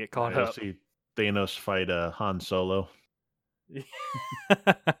movie and get caught up. See Thanos fight Han Solo.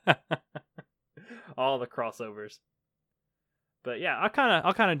 All the crossovers. But yeah, I'll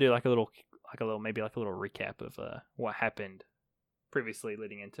kind of do like a little recap of what happened previously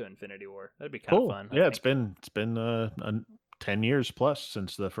leading into Infinity War. That'd be kind of fun. Yeah, it's been 10 years plus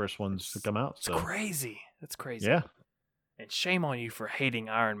since the first ones come out. So. It's crazy. That's crazy. Yeah. And shame on you for hating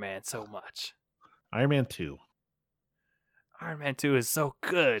Iron Man so much. Iron Man 2. Iron Man 2 is so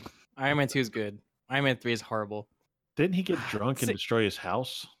good. Iron Man 2 is good. Iron Man 3 is horrible. Didn't he get drunk and destroy his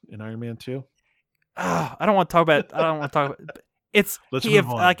house in Iron Man 2? I don't want to talk about it's Let's he move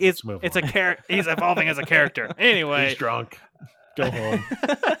on. like it's Let's move it's on. a character. He's evolving as a character. Anyway, He's drunk. Go home.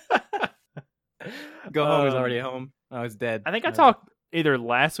 Go home. He's already home. Oh, he's dead. I think I talked either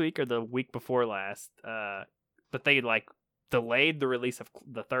last week or the week before last. But they like delayed the release of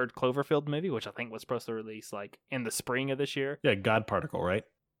the third Cloverfield movie, which I think was supposed to release like in the spring of this year. Yeah, God Particle, right?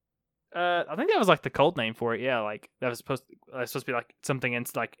 I think that was like the code name for it. Yeah, like that was supposed to be like something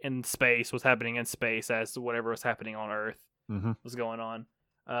in space was happening in space as whatever was happening on Earth was going on.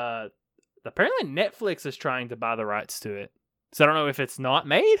 Apparently Netflix is trying to buy the rights to it. So I don't know if it's not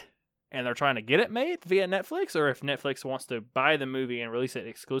made and they're trying to get it made via Netflix, or if Netflix wants to buy the movie and release it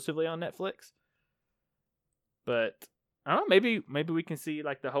exclusively on Netflix. But I don't know, maybe we can see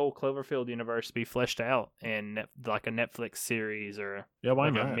like the whole Cloverfield universe be fleshed out in like a Netflix series or why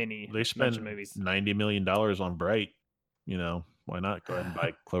like not? a mini They spent bunch of movies. $90 million on Bright. You know, why not go ahead and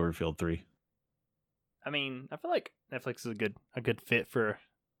buy Cloverfield 3? I mean, I feel like Netflix is a good fit for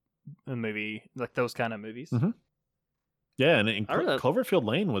a movie like those kind of movies. Mm-hmm. Yeah, and Cloverfield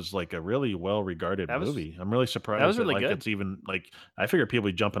Lane was like a really well regarded movie. I'm really surprised that was really good. It's even like I figured people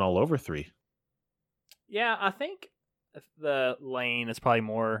would be jumping all over 3. Yeah, I think the Lane is probably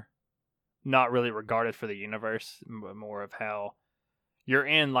more not really regarded for the universe, but more of how you're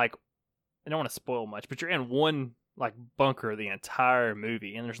in like, I don't want to spoil much, but you're in one like bunker the entire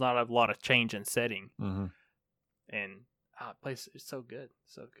movie, and there's not a lot of change in setting. Mm-hmm. And the place is so good.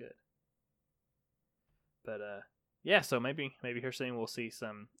 But yeah, so maybe here soon we'll see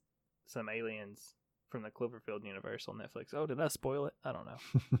some some aliens from the Cloverfield universe on Netflix. Oh, did I spoil it? I don't know.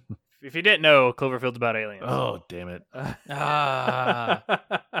 If you didn't know, Cloverfield's about aliens. Oh, damn it! It's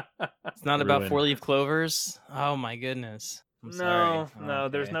not about Ruined. 4-leaf clovers. Oh my goodness. I'm sorry. No,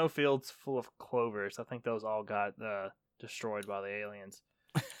 there's Okay. no fields full of clovers. I think those all got destroyed by the aliens.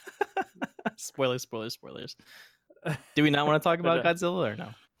 Spoilers. Do we not want to talk about But, Godzilla or no?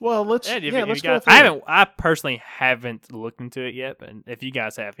 Well, let's Ed, if let's you go guys, through it. I personally haven't looked into it yet, but if you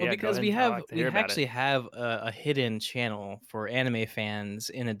guys have, Well, yeah, because go we ahead. I'd have like to we hear about actually it. have a hidden channel for anime fans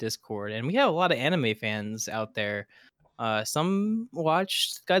in a Discord, and we have a lot of anime fans out there. Some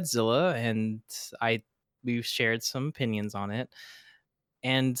watched Godzilla, and we've shared some opinions on it,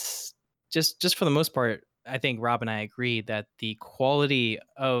 and just for the most part, I think Rob and I agree that the quality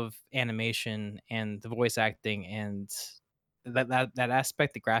of animation and the voice acting and that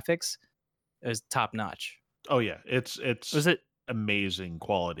aspect, the graphics, is top notch. Oh yeah, it's Was it? amazing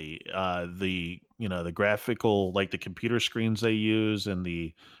quality. The graphical, like the computer screens they use and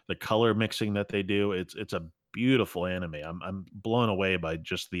the color mixing that they do. It's a beautiful anime. I'm blown away by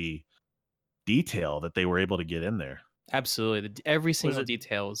just the detail that they were able to get in there. Absolutely, every single it-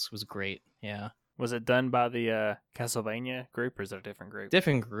 details was great. Yeah. Was it done by the Castlevania group, or is it a different group?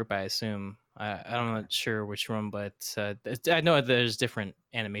 Different group, I assume. I'm not sure which one, but I know there's different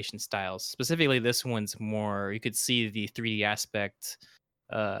animation styles. Specifically, this one's more, you could see the 3D aspect,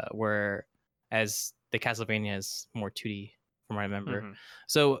 where as the Castlevania is more 2D, from what I remember. Mhm.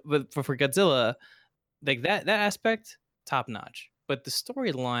 So, but for Godzilla, like that aspect, top notch. But the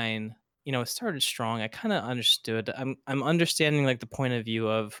storyline, it started strong. I kind of understood. I'm understanding like the point of view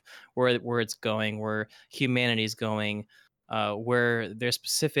of where it's going, where humanity's going, where their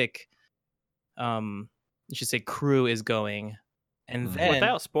specific, you should say, crew is going, and Mhm. then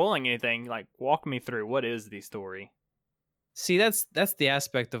Without spoiling anything, like walk me through what is the story. see that's the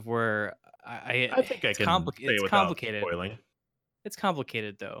aspect of where I think I it's can say it's without complicated. spoiling. It's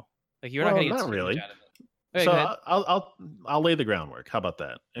complicated though. Like you're Well, not gonna get not too much really. out of it. Okay, So go ahead. I'll lay the groundwork. How about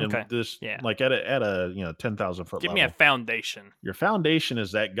that? And Okay, this, yeah. like at a 10,000 foot Give level, me a foundation. your foundation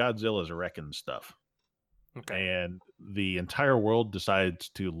is that Godzilla's wrecking stuff, Okay. and the entire world decides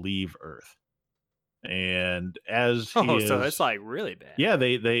to leave Earth. And as he Oh, is, so it's like really bad. yeah,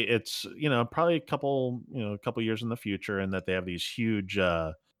 they it's probably a couple years in the future, and that they have these huge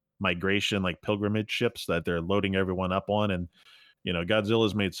migration, like pilgrimage ships that they're loading everyone up on, and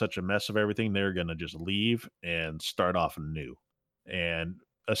Godzilla's made such a mess of everything, they're gonna just leave and start off anew. And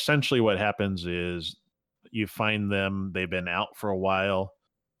essentially, what happens is you find them; they've been out for a while.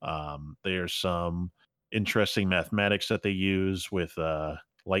 There's some interesting mathematics that they use with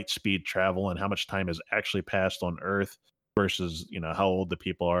light speed travel and how much time has actually passed on Earth versus how old the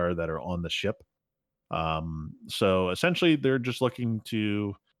people are that are on the ship. So essentially, they're just looking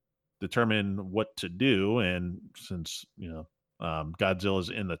to determine what to do, and since Godzilla's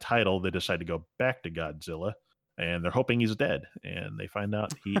in the title, they decide to go back to Godzilla, and they're hoping he's dead, and they find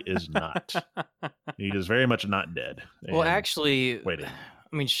out he is not. He is very much not dead. Well, And actually, waiting.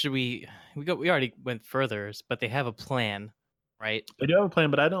 I mean, should we already went further, but they have a plan, right? They do have a plan,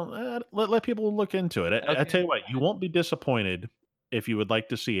 but I don't let people look into it. I Okay. tell you what, you won't be disappointed if you would like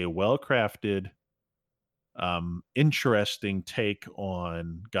to see a well-crafted, interesting take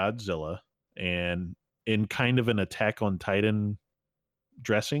on Godzilla, and in kind of an Attack on Titan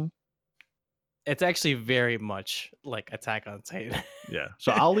dressing. It's actually very much like Attack on Titan. Yeah.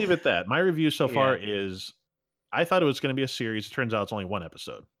 So I'll leave it at that. My review so far Yeah. is, I thought it was going to be a series. It turns out it's only one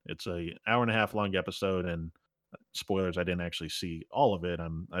episode. It's a hour and a half long episode, and spoilers, I didn't actually see all of it.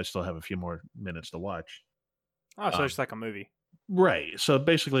 I still have a few more minutes to watch. Oh, so it's like a movie. Right. So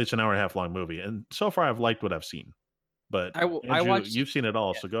basically, it's an hour and a half long movie, and so far I've liked what I've seen. But I Andrew, watched- you've seen it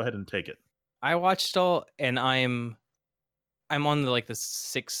all, yeah. so go ahead and take it. I watched all, and I'm on the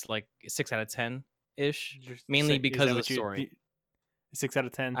 6 out of 10 ish, mainly because of the story. 6 out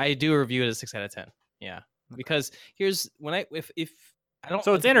of 10. I do review it as 6 out of 10. Yeah, because here's when if I don't.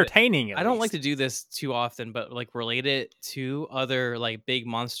 So like it's to do it- entertaining. I don't like to do this too often, but like relate it to other like big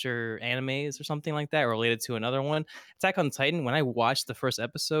monster animes or something like that, or relate it to another one. Attack on Titan, when I watched the first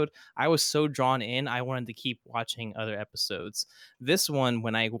episode, I was so drawn in, I wanted to keep watching other episodes. This one,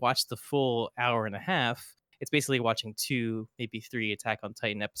 when I watched the full hour and a half, it's basically watching 2, maybe 3 Attack on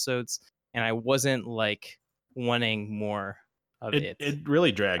Titan episodes, and I wasn't like wanting more of it. It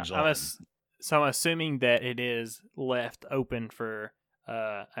really drags on. So I'm assuming that it is left open for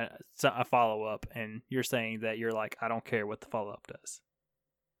a follow up, and you're saying that you're like, I don't care what the follow up does.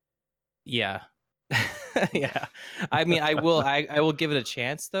 Yeah. Yeah. I mean, I will give it a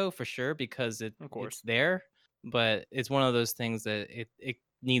chance though, for sure, because Of course. it's there. but it's one of those things that it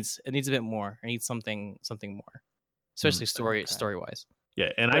needs a bit more. It needs something more, especially story wise.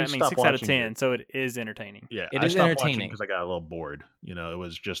 Yeah, and But, I I mean, stopped 6 out of watching 10, so it is entertaining. Yeah, It I is stopped watching entertaining. because I got a little bored.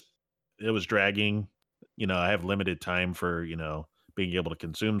 It was dragging. I have limited time for being able to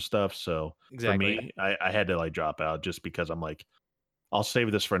consume stuff. So for Exactly. me, I had to like drop out just because I'm like, I'll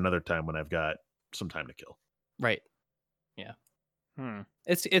save this for another time when I've got some time to kill. Right. Yeah. Hmm.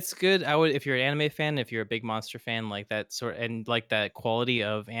 It's good. I would, if you're an anime fan, if you're a big monster fan, like that sort and like that quality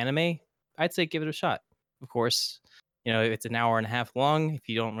of anime, I'd say give it a shot. Of course, it's an hour and a half long. If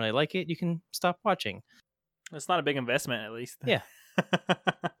you don't really like it, you can stop watching. It's not a big investment, at least. Yeah.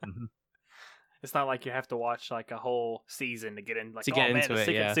 Mhm. It's not like you have to watch like a whole season to get in. Like, To get into the it,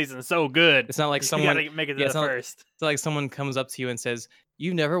 second yeah. season is so good. It's not like you someone gotta make it to yeah, the it's not first. It's like someone comes up to you and says,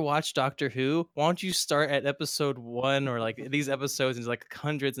 "You've never watched Doctor Who? Why don't you start at episode 1 or like these episodes and like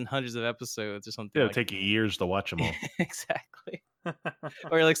hundreds and hundreds of episodes or something It'll like take you years to watch them all. Exactly.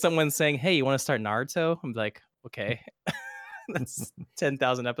 Or like someone saying, "Hey, you want to start Naruto?" I'm like, "Okay." That's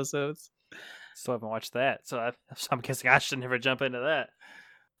 10,000 episodes. Still haven't watched that, so I'm guessing I should never jump into that.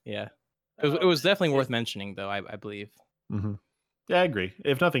 Yeah. It was definitely worth mentioning, though, I believe. Mm-hmm. Yeah, I agree.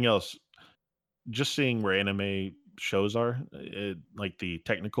 If nothing else, just seeing where anime shows are, like the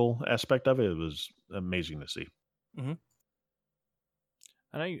technical aspect of it was amazing to see. Mm-hmm.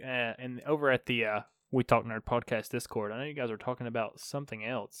 I know you, and over at the We Talk Nerd podcast Discord, I know you guys are talking about something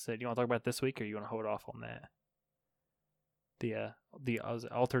else. So do you want to talk about this week, or you want to hold off on that? The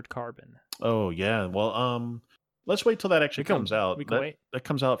Altered Carbon. Oh yeah, well, let's wait till that actually comes out. We can wait. That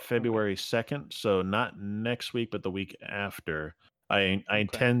comes out February 2nd, so not next week, but the week after. I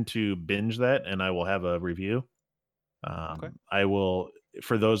intend to binge that, and I will have a review. I will.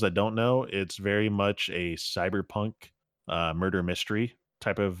 For those that don't know, it's very much a cyberpunk murder mystery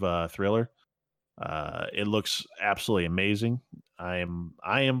type of thriller. It looks absolutely amazing. I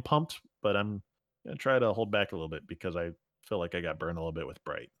am pumped, but I'm gonna try to hold back a little bit because I feel like I got burned a little bit with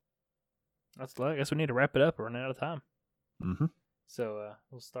Bright. I guess we need to wrap it up. We're running out of time. Mm-hmm. So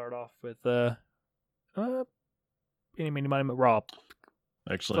we'll start off with Rob.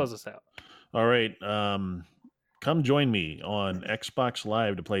 Excellent. Close us out. All right. Come join me on Xbox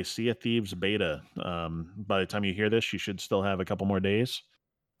Live to play Sea of Thieves beta. By the time you hear this, you should still have a couple more days.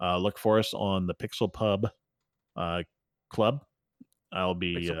 Look for us on the Pixel Pub club. I'll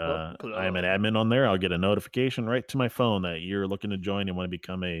be I am an admin on there. I'll get a notification right to my phone that you're looking to join and want to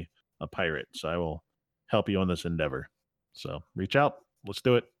become a pirate. So I will help you on this endeavor. So reach out. Let's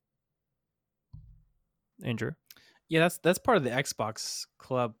do it. Andrew. Yeah, that's part of the Xbox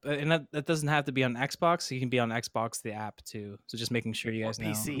club, and that doesn't have to be on Xbox. You can be on Xbox the app too. So just making sure you guys know.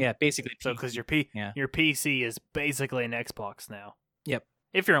 PC. Yeah, basically. So because your PC is basically an Xbox now. Yep.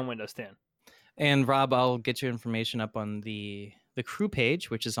 If you're on Windows 10. And Rob, I'll get your information up on the crew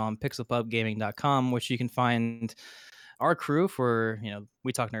page, which is on pixelpubgaming.com, which you can find our crew for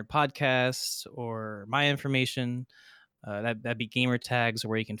We Talk Nerd podcasts or my information. That'd be gamer tags,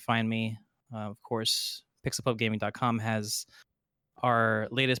 where you can find me. Of course, pixelpubgaming.com has our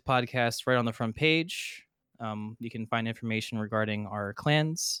latest podcast right on the front page. You can find information regarding our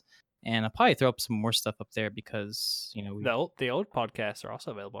clans, and I'll probably throw up some more stuff up there because the old podcasts are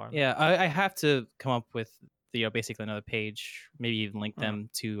also available. Yeah, I have to come up with basically another page, maybe even link them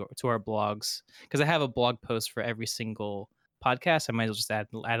to our blogs, because I have a blog post for every single podcast. I might as well just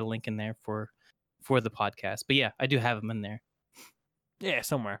add a link in there for the podcast. But yeah, I do have them in there. Yeah,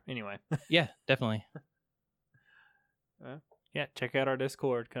 somewhere. Anyway. Yeah, definitely. Yeah, check out our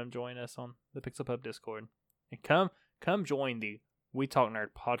Discord. Come join us on the Pixel Pub Discord, and come join the We Talk Nerd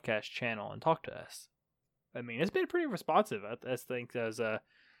podcast channel and talk to us. I mean, it's been pretty responsive. I think as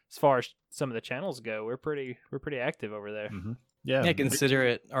far as some of the channels go, we're pretty active over there. Mm-hmm. Yeah, consider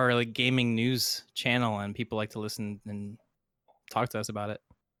it our like gaming news channel, and people like to listen and talk to us about it.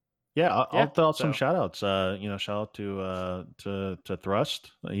 Yeah, I'll throw out some shout outs. Shout out to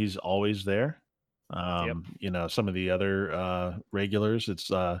Thrust. He's always there. Some of the other regulars.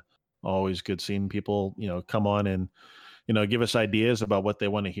 It's always good seeing people, come on and, give us ideas about what they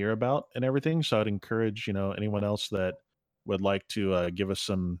want to hear about and everything. So I'd encourage, anyone else that would like to give us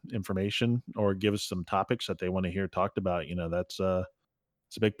some information or give us some topics that they want to hear talked about. That's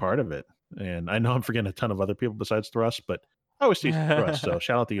it's a big part of it. And I know I'm forgetting a ton of other people besides Thrust, but I always see Thrust. So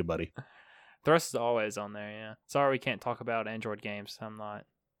shout out to you, buddy. Thrust is always on there. Yeah. Sorry we can't talk about Android games. I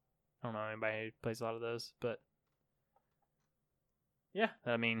don't know anybody who plays a lot of those, but yeah,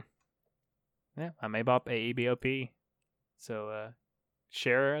 I mean, yeah, I'm Abop, AEBOP. So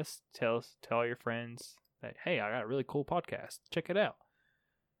share us, tell all your friends that, hey, I got a really cool podcast. Check it out.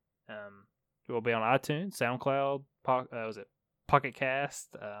 We'll be on iTunes, SoundCloud, Pocket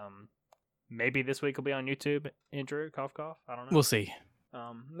Cast. Maybe this week will be on YouTube. Andrew, cough, cough. I don't know. We'll see.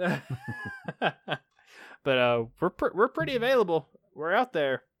 But we're pretty available. We're out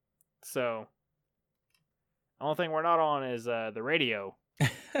there. So the only thing we're not on is the radio.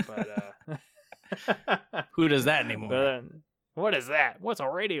 But who does that anymore? But, what is that? What's a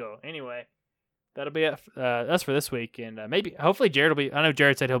radio? Anyway, that'll be it. That's for this week, and hopefully Jared will be. I know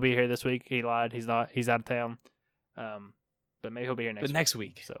Jared said he'll be here this week. He lied. He's not. He's out of town. But maybe he'll be here next week. Next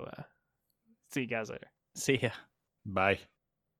week. So see you guys later. See ya. Bye.